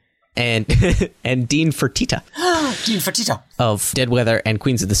name? And Dean Fertitta. Dean Fertitta. of Dead Weather and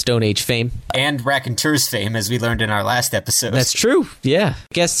Queens of the Stone Age fame. And Raconteurs fame, as we learned in our last episode. That's true, yeah.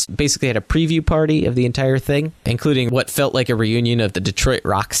 Guests basically had a preview party of the entire thing, including what felt like a reunion of the Detroit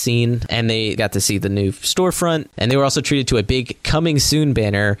rock scene, and they got to see the new storefront, and they were also treated to a big Coming Soon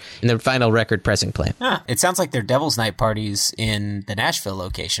banner in their final record pressing plan. It sounds like their Devil's Night parties in the Nashville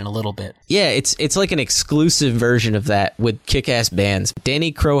location a little bit. Yeah, it's like an exclusive version of that with kick-ass bands.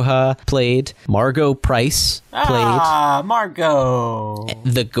 Danny Croha played, Margot Price played. Margot.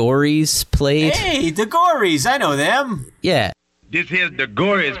 The Gories played. Hey, the Gories, I know them. Yeah. This here's the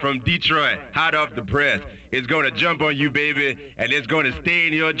Gories from Detroit, hot off the press. It's going to jump on you, baby, and it's going to stay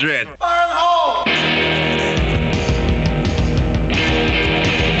in your dress. Fire in the hole!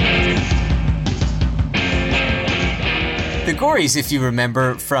 The Gories, if you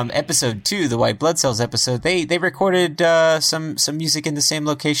remember from episode 2, the White Blood Cells episode, they recorded some music in the same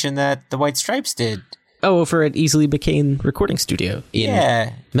location that the White Stripes did. Oh, over at Easily McCain Recording Studio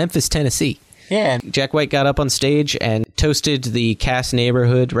in Memphis, Tennessee. Yeah. Jack White got up on stage and toasted the Cass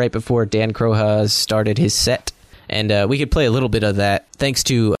neighborhood right before Dan Croha started his set. And we could play a little bit of that thanks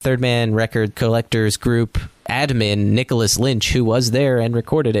to Third Man Record Collectors Group admin Nicholas Lynch, who was there and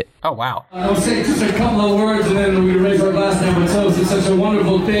recorded it. Oh, wow. I'll say just a couple of words and then we raise our glass and have a toast. It's such a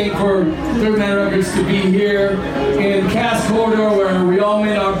wonderful thing for Third Man Records to be here in Cass Corridor, where we all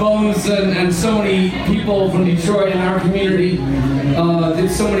made our bones, and so many people from Detroit and our community did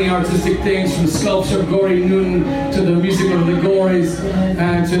so many artistic things, from the sculpture of Gordy Newton to the music of the Gories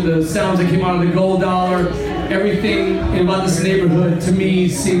and to the sounds that came out of the Gold Dollar. Everything about this neighborhood, to me,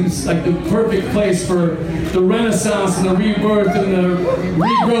 seems like the perfect place for the renaissance and the rebirth and the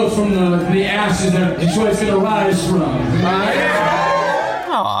regrowth from the ashes that Detroit's going to rise from.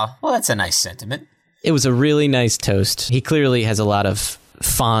 Aw, well, that's a nice sentiment. It was a really nice toast. He clearly has a lot of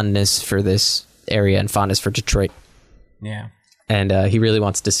fondness for this area and fondness for Detroit. Yeah. And he really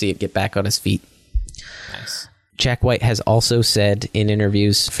wants to see it get back on his feet. Nice. Jack White has also said in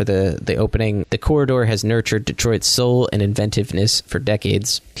interviews for the opening, the corridor has nurtured Detroit's soul and inventiveness for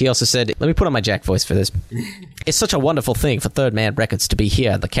decades. He also said, let me put on my Jack voice for this. It's such a wonderful thing for Third Man Records to be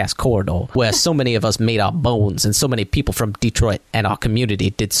here at the Cass Corridor, where so many of us made our bones and so many people from Detroit and our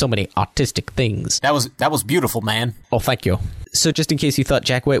community did so many artistic things. That was beautiful, man. Oh, thank you. So just in case you thought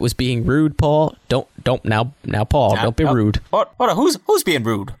Jack White was being rude, Paul, don't now Paul, don't be rude. What? Who's being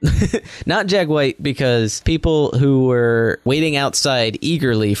rude? Not Jack White, because people who were waiting outside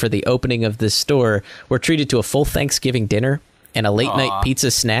eagerly for the opening of this store were treated to a full Thanksgiving dinner and a late night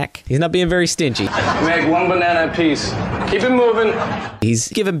pizza snack. He's not being very stingy. Make one banana apiece. Keep it moving. He's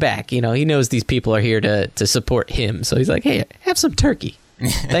giving back. You know, he knows these people are here to support him, so he's like, hey, have some turkey.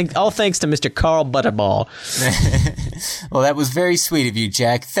 All thanks to Mr. Carl Butterball. Well, that was very sweet of you,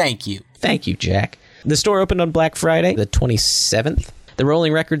 Jack. Thank you. Thank you, Jack. The store opened on Black Friday, the 27th. The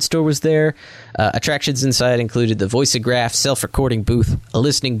Rolling Record store was there. Attractions inside included the Voiceograph self-recording booth, a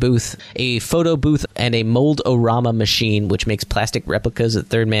listening booth, a photo booth, and a mold-orama machine, which makes plastic replicas of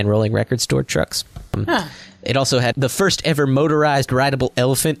Third Man Rolling Record store trucks. It also had the first ever motorized rideable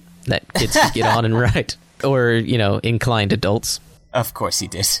elephant that kids could get on and ride, or, inclined adults. Of course he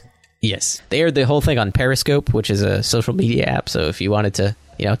did. Yes. They aired the whole thing on Periscope, which is a social media app, so if you wanted to,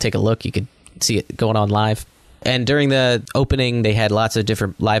 take a look, you could see it going on live. And during the opening, they had lots of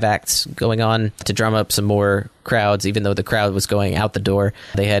different live acts going on to drum up some more crowds, even though the crowd was going out the door.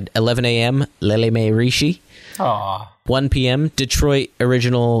 They had 11 a.m., Lele Mae Rishi. Aww. 1 p.m., Detroit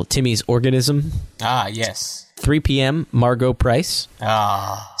original Timmy's Organism. Ah, yes. 3 p.m., Margot Price.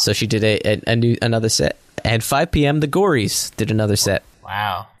 Ah. So she did another set. And 5 p.m., the Gories did another set.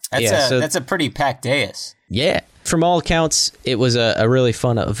 Wow. That's a pretty packed dais. Yeah. From all accounts, it was a really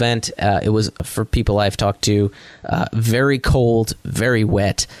fun event. It was, for people I've talked to, very cold, very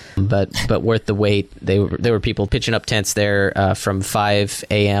wet, but worth the wait. There were people pitching up tents there from 5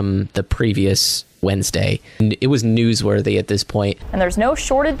 a.m. the previous Wednesday. It was newsworthy at this point. And there's no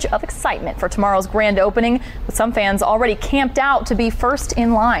shortage of excitement for tomorrow's grand opening, with some fans already camped out to be first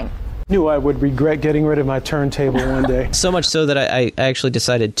in line. Knew I would regret getting rid of my turntable one day. So much so that I actually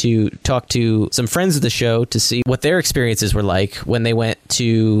decided to talk to some friends of the show to see what their experiences were like when they went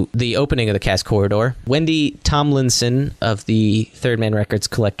to the opening of the Cass Corridor. Wendy Tomlinson of the Third Man Records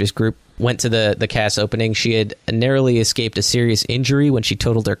Collectors Group went to the Cass opening. She had narrowly escaped a serious injury when she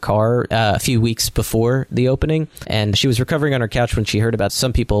totaled her car a few weeks before the opening, and she was recovering on her couch when she heard about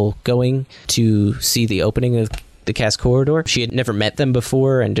some people going to see the opening of the Cass Corridor. She had never met them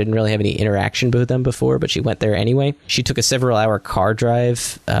before and didn't really have any interaction with them before, but she went there anyway. She took a several-hour car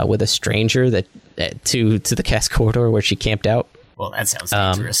drive with a stranger to the Cass Corridor where she camped out. Well, that sounds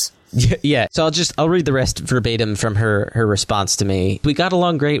dangerous. Yeah. So I'll read the rest verbatim from her response to me. We got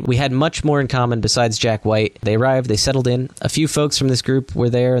along great. We had much more in common besides Jack White. They arrived. They settled in. A few folks from this group were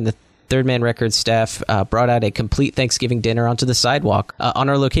there, and the Third Man Records staff brought out a complete Thanksgiving dinner onto the sidewalk. On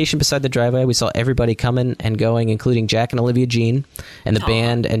our location beside the driveway, we saw everybody coming and going, including Jack and Olivia Jean. And the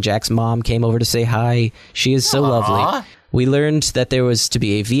band and Jack's mom came over to say hi. She is so lovely. We learned that there was to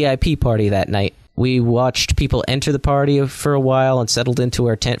be a VIP party that night. We watched people enter the party for a while and settled into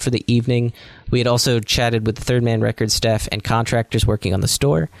our tent for the evening. We had also chatted with the Third Man Records staff and contractors working on the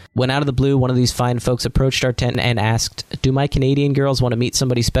store. When out of the blue, one of these fine folks approached our tent and asked, "Do my Canadian girls want to meet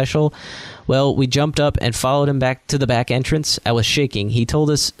somebody special?" Well, we jumped up and followed him back to the back entrance. I was shaking. He told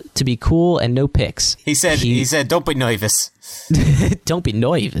us to be cool and no pics. He said, "Don't be nervous." Don't be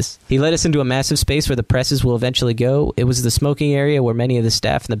nervous. He led us into a massive space where the presses will eventually go. It was the smoking area where many of the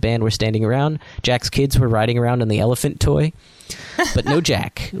staff and the band were standing around. Jack's kids were riding around on the elephant toy. But no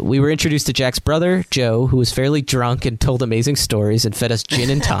Jack. We were introduced to Jack's brother, Joe, who was fairly drunk and told amazing stories and fed us gin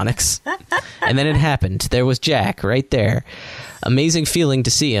and tonics. And then it happened. There was Jack right there. Amazing feeling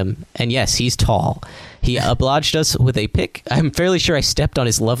to see him. And yes, he's tall. He obliged us with a pic. I'm fairly sure I stepped on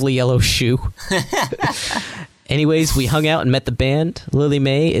his lovely yellow shoe. Anyways, we hung out and met the band. Lily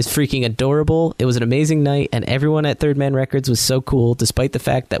Mae is freaking adorable. It was an amazing night, and everyone at Third Man Records was so cool, despite the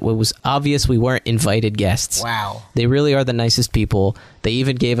fact that it was obvious we weren't invited guests. Wow. They really are the nicest people. They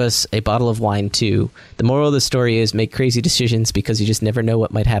even gave us a bottle of wine, too. The moral of the story is make crazy decisions because you just never know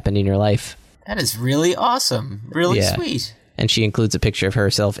what might happen in your life. That is really awesome. Really sweet. And she includes a picture of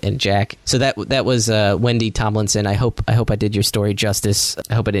herself and Jack. So that was Wendy Tomlinson. I hope I did your story justice.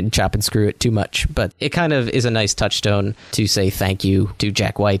 I hope I didn't chop and screw it too much. But it kind of is a nice touchstone to say thank you to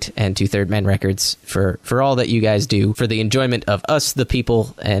Jack White and to Third Man Records for all that you guys do, for the enjoyment of us, the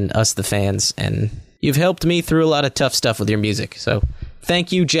people, and us, the fans. And you've helped me through a lot of tough stuff with your music. So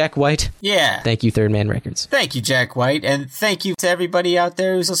thank you, Jack White. Yeah. Thank you, Third Man Records. Thank you, Jack White. And thank you to everybody out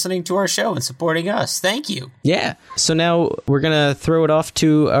there who's listening to our show and supporting us. Thank you. Yeah. So now we're going to throw it off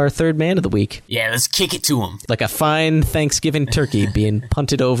to our third man of the week. Yeah, let's kick it to him. Like a fine Thanksgiving turkey being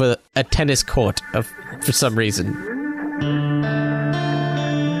punted over a tennis court for some reason.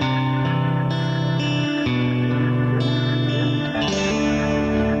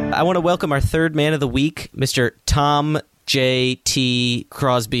 I want to welcome our third man of the week, Mr. Tom J.T.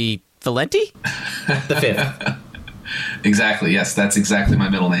 Crosby Valenti? The fifth. Exactly, yes. That's exactly my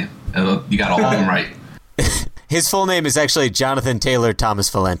middle name. You got all of them right. His full name is actually Jonathan Taylor Thomas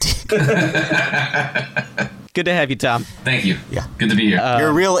Valenti. Good to have you, Tom. Thank you. Yeah. Good to be here. You're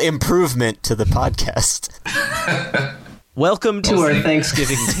a real improvement to the podcast. Welcome to our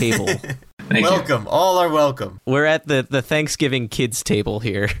Thanksgiving table. Welcome. All are welcome. We're at the Thanksgiving kids table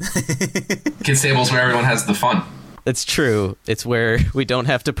here. Kids tables where everyone has the fun. It's true. It's where we don't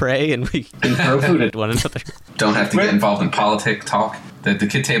have to pray and we can throw food at one another. Don't have to get involved in politic talk. The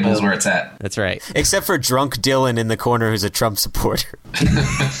kid table is where it's at. That's right. Except for drunk Dylan in the corner who's a Trump supporter.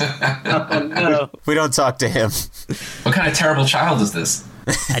 Oh, no. We don't talk to him. What kind of terrible child is this?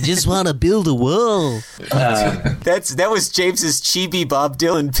 I just want to build a wall. That was James's chibi Bob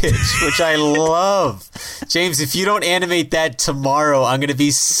Dylan pitch, which I love. James, if you don't animate that tomorrow, I'm going to be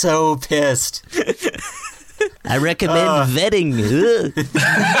so pissed. I recommend vetting.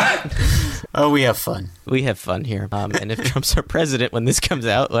 Oh, we have fun. We have fun here. And if Trump's our president when this comes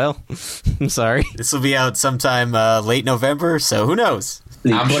out, well, I'm sorry. This will be out sometime late November, so who knows?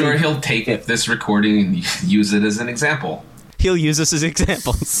 I'm sure he'll take this recording and use it as an example. He'll use us as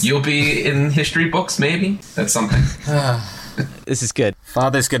examples. You'll be in history books, maybe? That's something. This is good.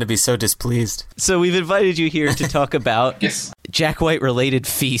 Father's going to be so displeased. So we've invited you here to talk about Jack White-related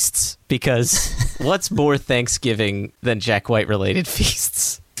feasts, because what's more Thanksgiving than Jack White-related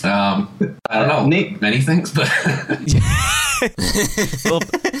feasts? I don't know. Many things, but... Well,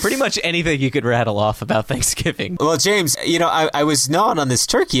 pretty much anything you could rattle off about Thanksgiving. Well, James, I was gnawing on this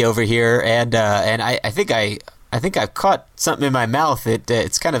turkey over here, and I think I've caught something in my mouth.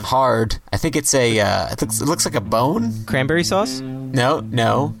 It's kind of hard. I think it's it looks like a bone. Cranberry sauce?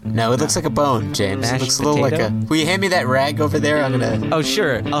 No. It looks like a bone, James. Mashed it looks a little like a... Will you hand me that rag over there? I'm gonna... Oh,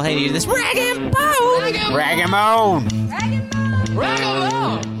 sure. I'll hand you this rag and bone. Rag and bone. Rag and bone.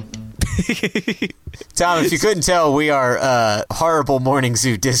 Tom, if you couldn't tell, we are horrible morning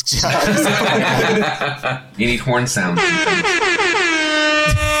zoo disc jockeys. You need horn sounds.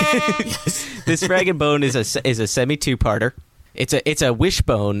 Yes. This rag and bone is a semi two-parter. It's a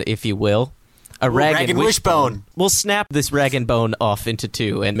wishbone, if you will. A rag and wishbone. We'll snap this rag and bone off into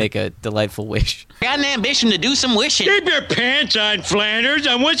two and make a delightful wish. Got an ambition to do some wishing. Keep your pants on, Flanders.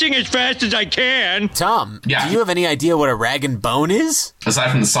 I'm wishing as fast as I can. Tom, do you have any idea what a rag and bone is?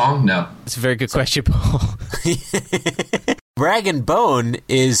 Aside from the song, no. It's a very good question, Paul. Rag and Bone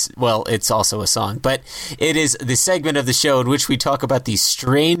is, well, it's also a song, but it is the segment of the show in which we talk about the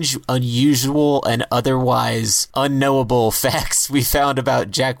strange, unusual, and otherwise unknowable facts we found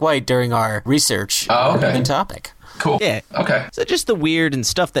about Jack White during our research on the topic. Cool. Yeah. Okay. So just the weird and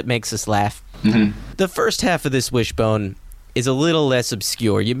stuff that makes us laugh. Mm-hmm. The first half of this wishbone is a little less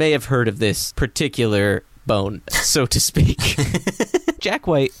obscure. You may have heard of this particular bone, so to speak. Jack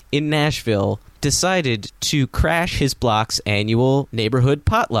White in Nashville decided to crash his block's annual neighborhood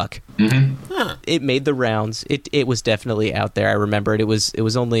potluck. Mm-hmm. It made the rounds. It was definitely out there. I remember it. It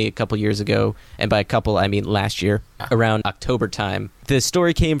was only a couple years ago, and by a couple I mean last year, around October time. The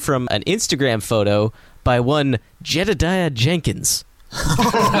story came from an Instagram photo by one Jedediah Jenkins.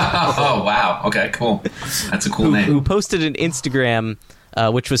 Oh, wow. Okay, cool. That's a cool name. Who posted an Instagram,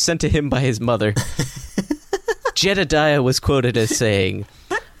 which was sent to him by his mother. Jedediah was quoted as saying,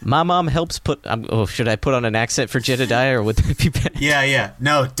 "My mom helps put..." should I put on an accent for Jedediah, or would that be bad? Yeah.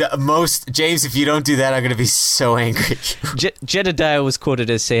 No, James, if you don't do that, I'm going to be so angry. Jedediah was quoted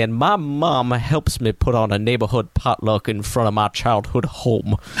as saying, "My mom helps me put on a neighborhood potluck in front of my childhood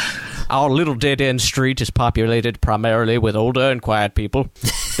home. Our little dead-end street is populated primarily with older and quiet people.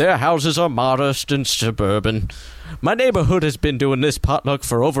 Their houses are modest and suburban. My neighborhood has been doing this potluck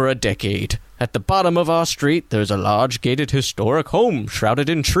for over a decade. At the bottom of our street, there's a large gated historic home shrouded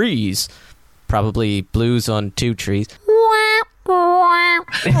in trees." Probably blues on 2 trees.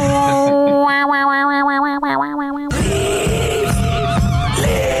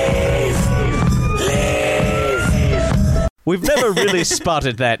 We've never really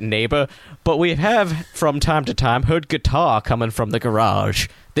spotted that neighbor, but we have, from time to time, heard guitar coming from the garage.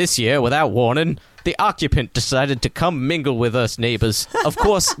 This year, without warning, the occupant decided to come mingle with us neighbors. Of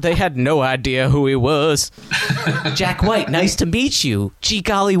course, they had no idea who he was. "Jack White, nice to meet you. Gee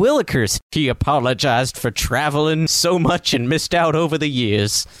golly willikers." He apologized for traveling so much and missed out over the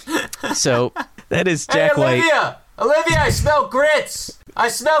years. So, that is Jack White. Olivia, I smell grits. I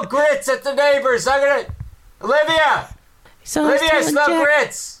smell grits at the neighbors. Olivia, I smell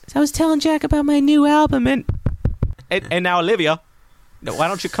grits. So I was telling Jack about my new album, and now Olivia, why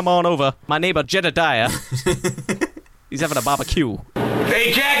don't you come on over? My neighbor Jedediah, he's having a barbecue.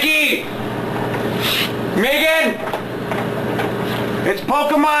 Hey, Jackie! Megan! It's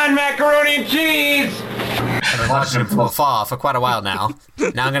Pokemon macaroni and cheese! I've been watching him from afar for quite a while now.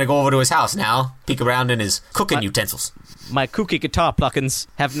 Now I'm going to go over to his house now, peek around in his cooking utensils. My kooky guitar pluckings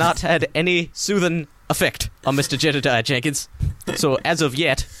have not had any soothing effect on Mr. Jedediah Jenkins. So as of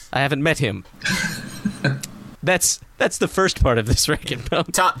yet, I haven't met him. That's the first part of this record.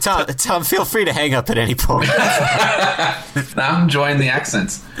 Tom, feel free to hang up at any point. I'm enjoying the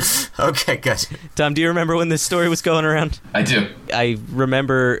accents. Okay, good. Tom, do you remember when this story was going around? I do. I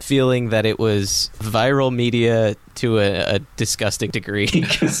remember feeling that it was viral media to a disgusting degree.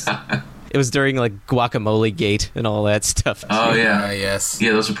 It was during, like, Guacamole Gate and all that stuff. Oh, yeah. Yes.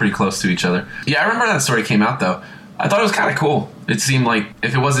 Yeah, those were pretty close to each other. Yeah, I remember that story came out, though. I thought it was kind of cool. It seemed like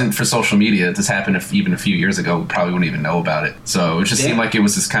if it wasn't for social media, this happened even a few years ago, we probably wouldn't even know about it. So it just seemed like it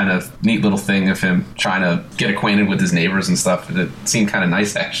was this kind of neat little thing of him trying to get acquainted with his neighbors and stuff. It seemed kind of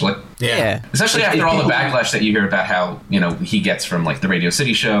nice, actually. Yeah. Especially after all the backlash that you hear about how, he gets from, like, the Radio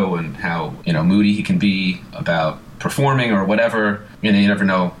City show and how, moody he can be about performing or whatever. You never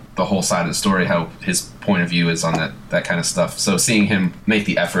know the whole side of the story, how his point of view is on that kind of stuff. So seeing him make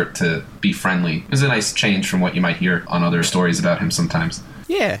the effort to be friendly is a nice change from what you might hear on other stories about him sometimes.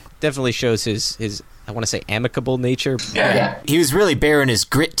 Yeah, definitely shows his I want to say amicable nature. Yeah. He was really bearing his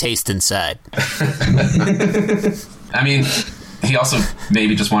grit taste inside. I mean, he also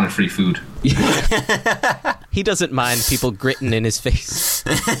maybe just wanted free food. He doesn't mind people gritting in his face.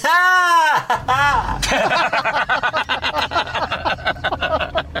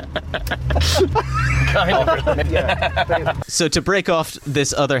 So to break off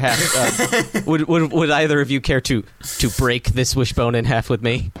this other half, would either of you care to break this wishbone in half with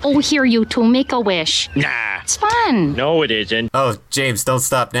me? Oh, here, you two, make a wish. Nah. It's fun. No, it isn't. Oh, James, don't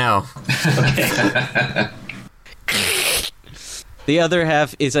stop now. Okay. The other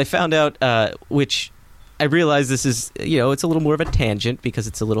half is I found out, which I realize this is, it's a little more of a tangent because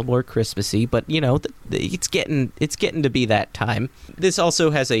it's a little more Christmassy, but, it's getting to be that time. This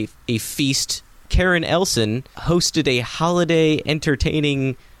also has a feast. Karen Elson hosted a holiday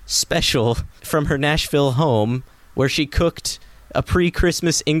entertaining special from her Nashville home where she cooked a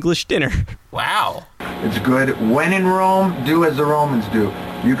pre-Christmas English dinner. Wow. It's good. When in Rome, do as the Romans do.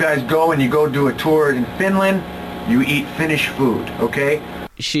 You guys go and you go do a tour in Finland, you eat Finnish food, okay?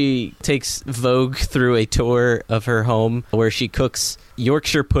 She takes Vogue through a tour of her home where she cooks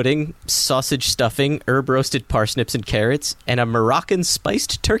Yorkshire pudding, sausage stuffing, herb-roasted parsnips and carrots, and a Moroccan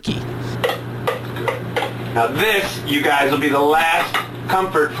spiced turkey. Now this, you guys, will be the last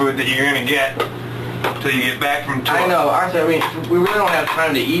comfort food that you're going to get until you get back from tour. I know, Arthur, I mean, we really don't have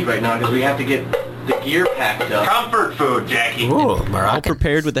time to eat right now because we have to get the gear packed up. Comfort food, Jackie. Ooh, All Moroccan.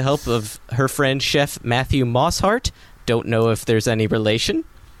 prepared with the help of her friend Chef Matthew Mosshart. Don't know if there's any relation.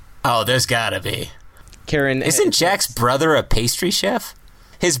 Oh, there's gotta be. Karen... Isn't Jack's brother a pastry chef?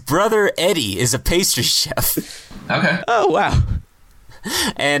 His brother Eddie is a pastry chef. Okay. Oh, wow.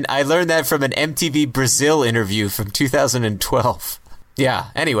 And I learned that from an MTV Brazil interview from 2012. Yeah,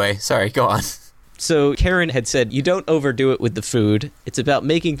 anyway, sorry, go on. So Karen had said, you don't overdo it with the food. It's about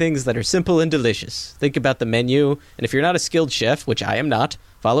making things that are simple and delicious. Think about the menu, and if you're not a skilled chef, which I am not,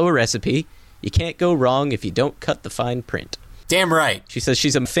 follow a recipe. You can't go wrong if you don't cut the fine print. Damn right. She says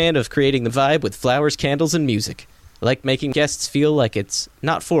she's a fan of creating the vibe with flowers, candles, and music. I like making guests feel like it's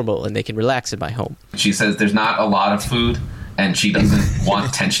not formal and they can relax in my home. She says there's not a lot of food, and she doesn't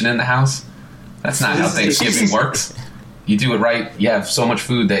want tension in the house. That's not how Thanksgiving works. You do it right, you have so much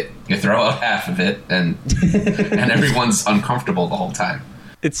food that you throw out half of it, and everyone's uncomfortable the whole time.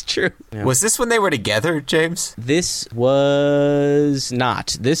 It's true. Yeah. Was this when they were together, James? This was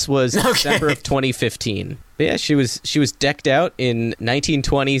not. This was December of 2015. But yeah, she was decked out in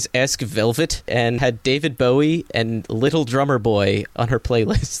 1920s-esque velvet and had David Bowie and Little Drummer Boy on her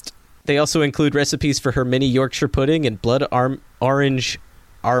playlist. They also include recipes for her mini Yorkshire pudding and blood orange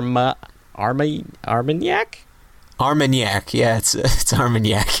Armagnac? Armagnac, yeah, it's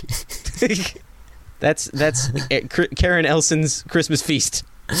Armagnac. That's Karen Elson's Christmas feast.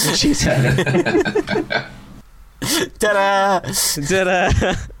 She's Ta-da!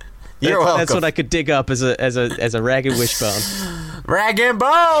 Ta-da! You're welcome. That's what I could dig up as a rag and wishbone. Rag and bone.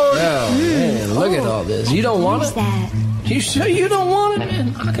 Oh man, look at all this. You don't want it? That? You sure you don't want it,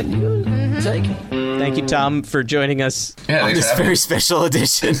 man? I can use it. Take it. Thank you, Tom, for joining us on this very special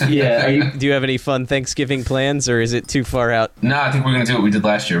edition. Yeah. Do you have any fun Thanksgiving plans, or is it too far out? No, I think we're going to do what we did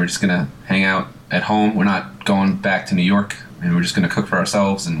last year. We're just going to hang out at home. We're not going back to New York, and we're just going to cook for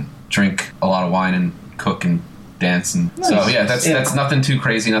ourselves and drink a lot of wine and cook and dance. And nice. So, yeah, that's nothing too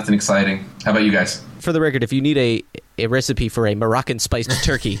crazy, nothing exciting. How about you guys? For the record, if you need a recipe for a Moroccan spiced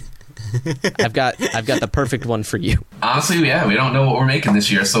turkey, I've got the perfect one for you. Honestly, yeah, we don't know what we're making this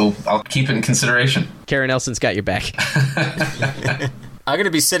year, so I'll keep it in consideration. Karen Elson's got your back. I'm going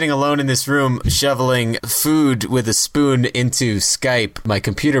to be sitting alone in this room shoveling food with a spoon into Skype, my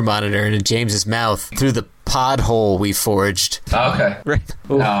computer monitor, into James's mouth through the pod hole we forged. Oh, okay. Right.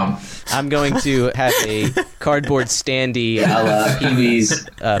 I'm going to have a cardboard standee a la Pee-wee's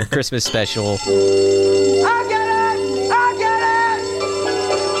Christmas special. I get it! I get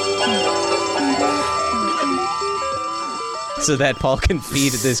it! So that Paul can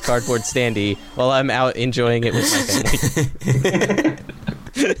feed this cardboard standee while I'm out enjoying it with my family.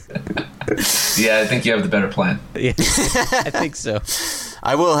 Yeah, I think you have the better plan. Yeah, I think so.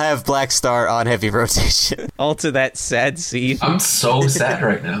 I will have Black Star on heavy rotation. All to that sad scene. I'm so sad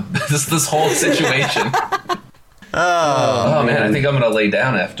right now. This whole situation. Oh man, I think I'm gonna lay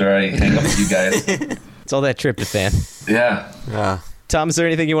down after I hang up with you guys. It's all that tryptophan. Yeah. Tom, is there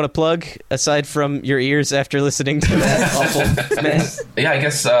anything you want to plug aside from your ears after listening to that awful mess? Yeah, I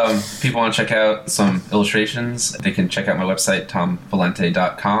guess people want to check out some illustrations. They can check out my website,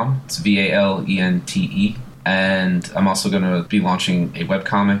 tomvalente.com. It's VALENTE. And I'm also going to be launching a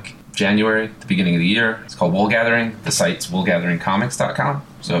webcomic January, the beginning of the year. It's called Wool Gathering. The site's woolgatheringcomics.com.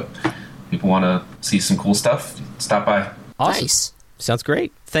 So if people want to see some cool stuff, stop by. Awesome. Nice. Sounds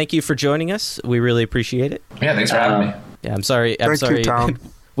great. Thank you for joining us. We really appreciate it. Yeah, thanks for having me. Yeah, I'm sorry. Thank you, Tom.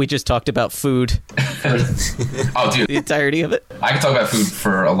 We just talked about food. Oh, dude. The entirety of it. I can talk about food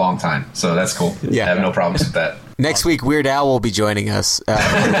for a long time, so that's cool. Yeah. I have no problems with that. Next week, Weird Al will be joining us.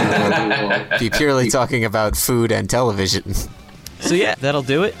 We'll be purely talking about food and television. So yeah, that'll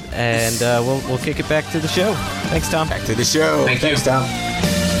do it, and we'll kick it back to the show. Thanks, Tom. Back to the show. Thanks, Tom.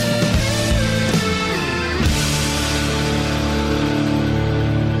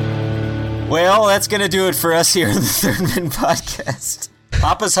 Well, that's going to do it for us here on the Third Man Podcast.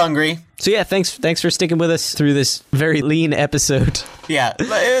 Papa's hungry. So yeah, thanks for sticking with us through this very lean episode. Yeah,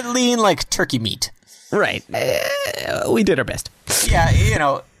 lean like turkey meat. Right. We did our best.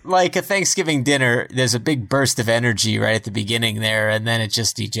 Yeah, like a Thanksgiving dinner, there's a big burst of energy right at the beginning there, and then it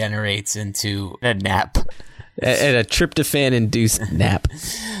just degenerates into a nap. And a tryptophan-induced nap.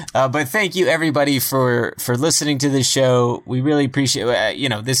 But thank you, everybody, for listening to this show. We really appreciate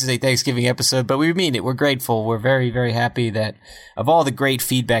this is a Thanksgiving episode, but we mean it. We're grateful. We're very, very happy that of all the great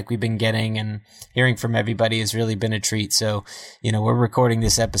feedback we've been getting and hearing from everybody has really been a treat. So, we're recording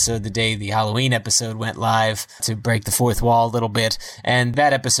this episode the day the Halloween episode went live to break the fourth wall a little bit. And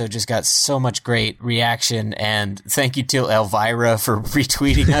that episode just got so much great reaction. And thank you to Elvira for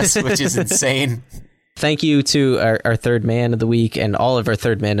retweeting us, which is insane. Thank you to our third man of the week and all of our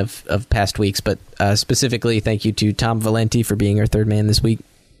third men of past weeks, but specifically thank you to Tom Valenti for being our third man this week.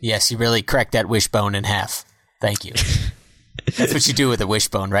 Yes, you really cracked that wishbone in half. Thank you. That's what you do with a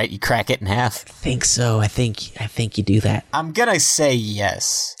wishbone, right? You crack it in half? I think so. I think you do that. I'm going to say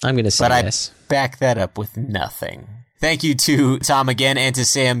yes. I'm going to say yes. But I back that up with nothing. Thank you to Tom again and to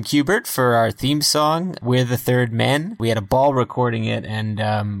Sam Kubert for our theme song, We're the Third Men. We had a ball recording it, and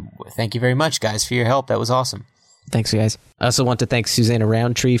thank you very much, guys, for your help. That was awesome. Thanks, guys. I also want to thank Susanna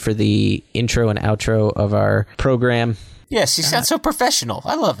Roundtree for the intro and outro of our program. Yes, she sounds so professional.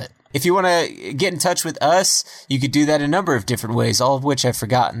 I love it. If you want to get in touch with us, you could do that a number of different ways, all of which I've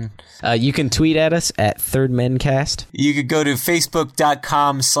forgotten. You can tweet at us at ThirdMenCast. You could go to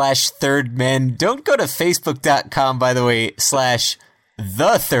Facebook.com/ThirdMen. Don't go to Facebook.com, by the way,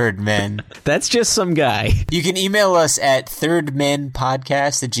 /TheThirdMen. That's just some guy. You can email us at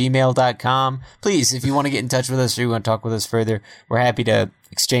thirdmenpodcast@gmail.com. Please, if you want to get in touch with us or you want to talk with us further, we're happy to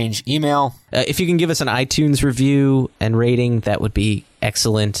exchange email. If you can give us an iTunes review and rating, that would be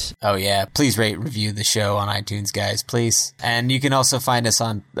excellent. Oh, yeah. Please rate and review the show on iTunes, guys, please. And you can also find us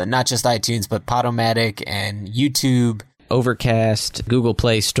on not just iTunes, but Podomatic and YouTube. Overcast, Google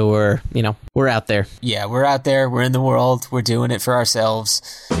Play Store. We're out there. Yeah, we're out there. We're in the world. We're doing it for ourselves.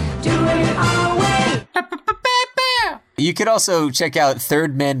 Doing it our way. You could also check out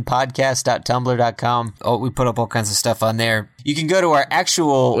thirdmenpodcast.tumblr.com. Oh, we put up all kinds of stuff on there. You can go to our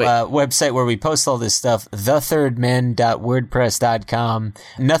actual website where we post all this stuff, thethirdmen.wordpress.com.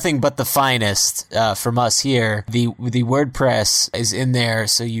 Nothing but the finest from us here. The WordPress is in there,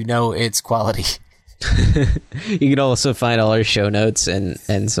 so it's quality. You can also find all our show notes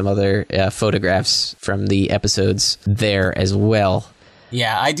and some other photographs from the episodes there as well.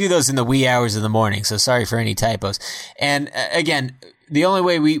 Yeah, I do those in the wee hours of the morning, so sorry for any typos. And again, the only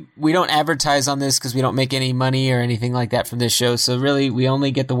way we don't advertise on this because we don't make any money or anything like that from this show. So really, we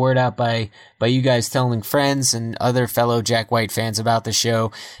only get the word out by you guys telling friends and other fellow Jack White fans about the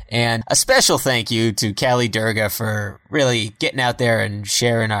show. And a special thank you to Callie Durga for really getting out there and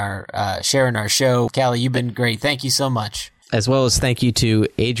sharing our show. Callie, you've been great. Thank you so much. As well as thank you to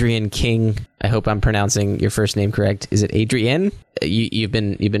Adrian King. I hope I'm pronouncing your first name correct. Is it Adrienne? You've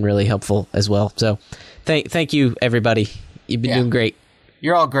been really helpful as well. So thank you, everybody. You've been doing great.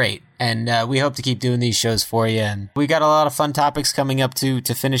 You're all great. And we hope to keep doing these shows for you. And we got a lot of fun topics coming up to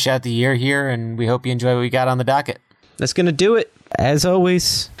finish out the year here. And we hope you enjoy what we got on the docket. That's going to do it. As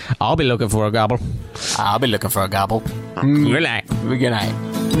always, I'll be looking for a gobble. I'll be looking for a gobble. Good night. Good night.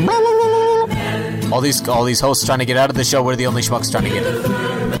 All these hosts trying to get out of the show. We're the only schmucks trying to get in.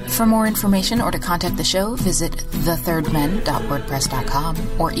 For more information or to contact the show, visit thethirdmen.wordpress.com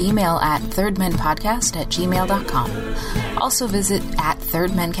or email at thirdmenpodcast@gmail.com. Also visit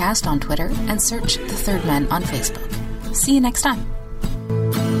 @thirdmencast on Twitter and search The Third Men on Facebook. See you next time.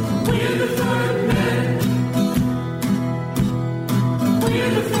 We're the Third Men. We're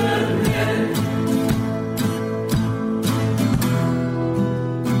the Third Men.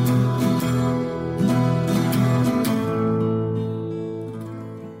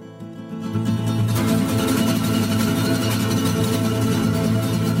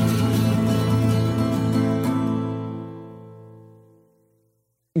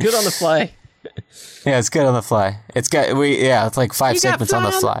 Good on the fly. Yeah, it's good on the fly. It's like 5 segments on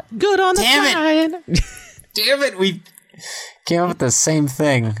the fly. Good on the fly. Damn it, we came up with the same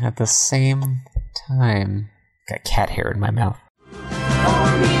thing at the same time. Got cat hair in my mouth.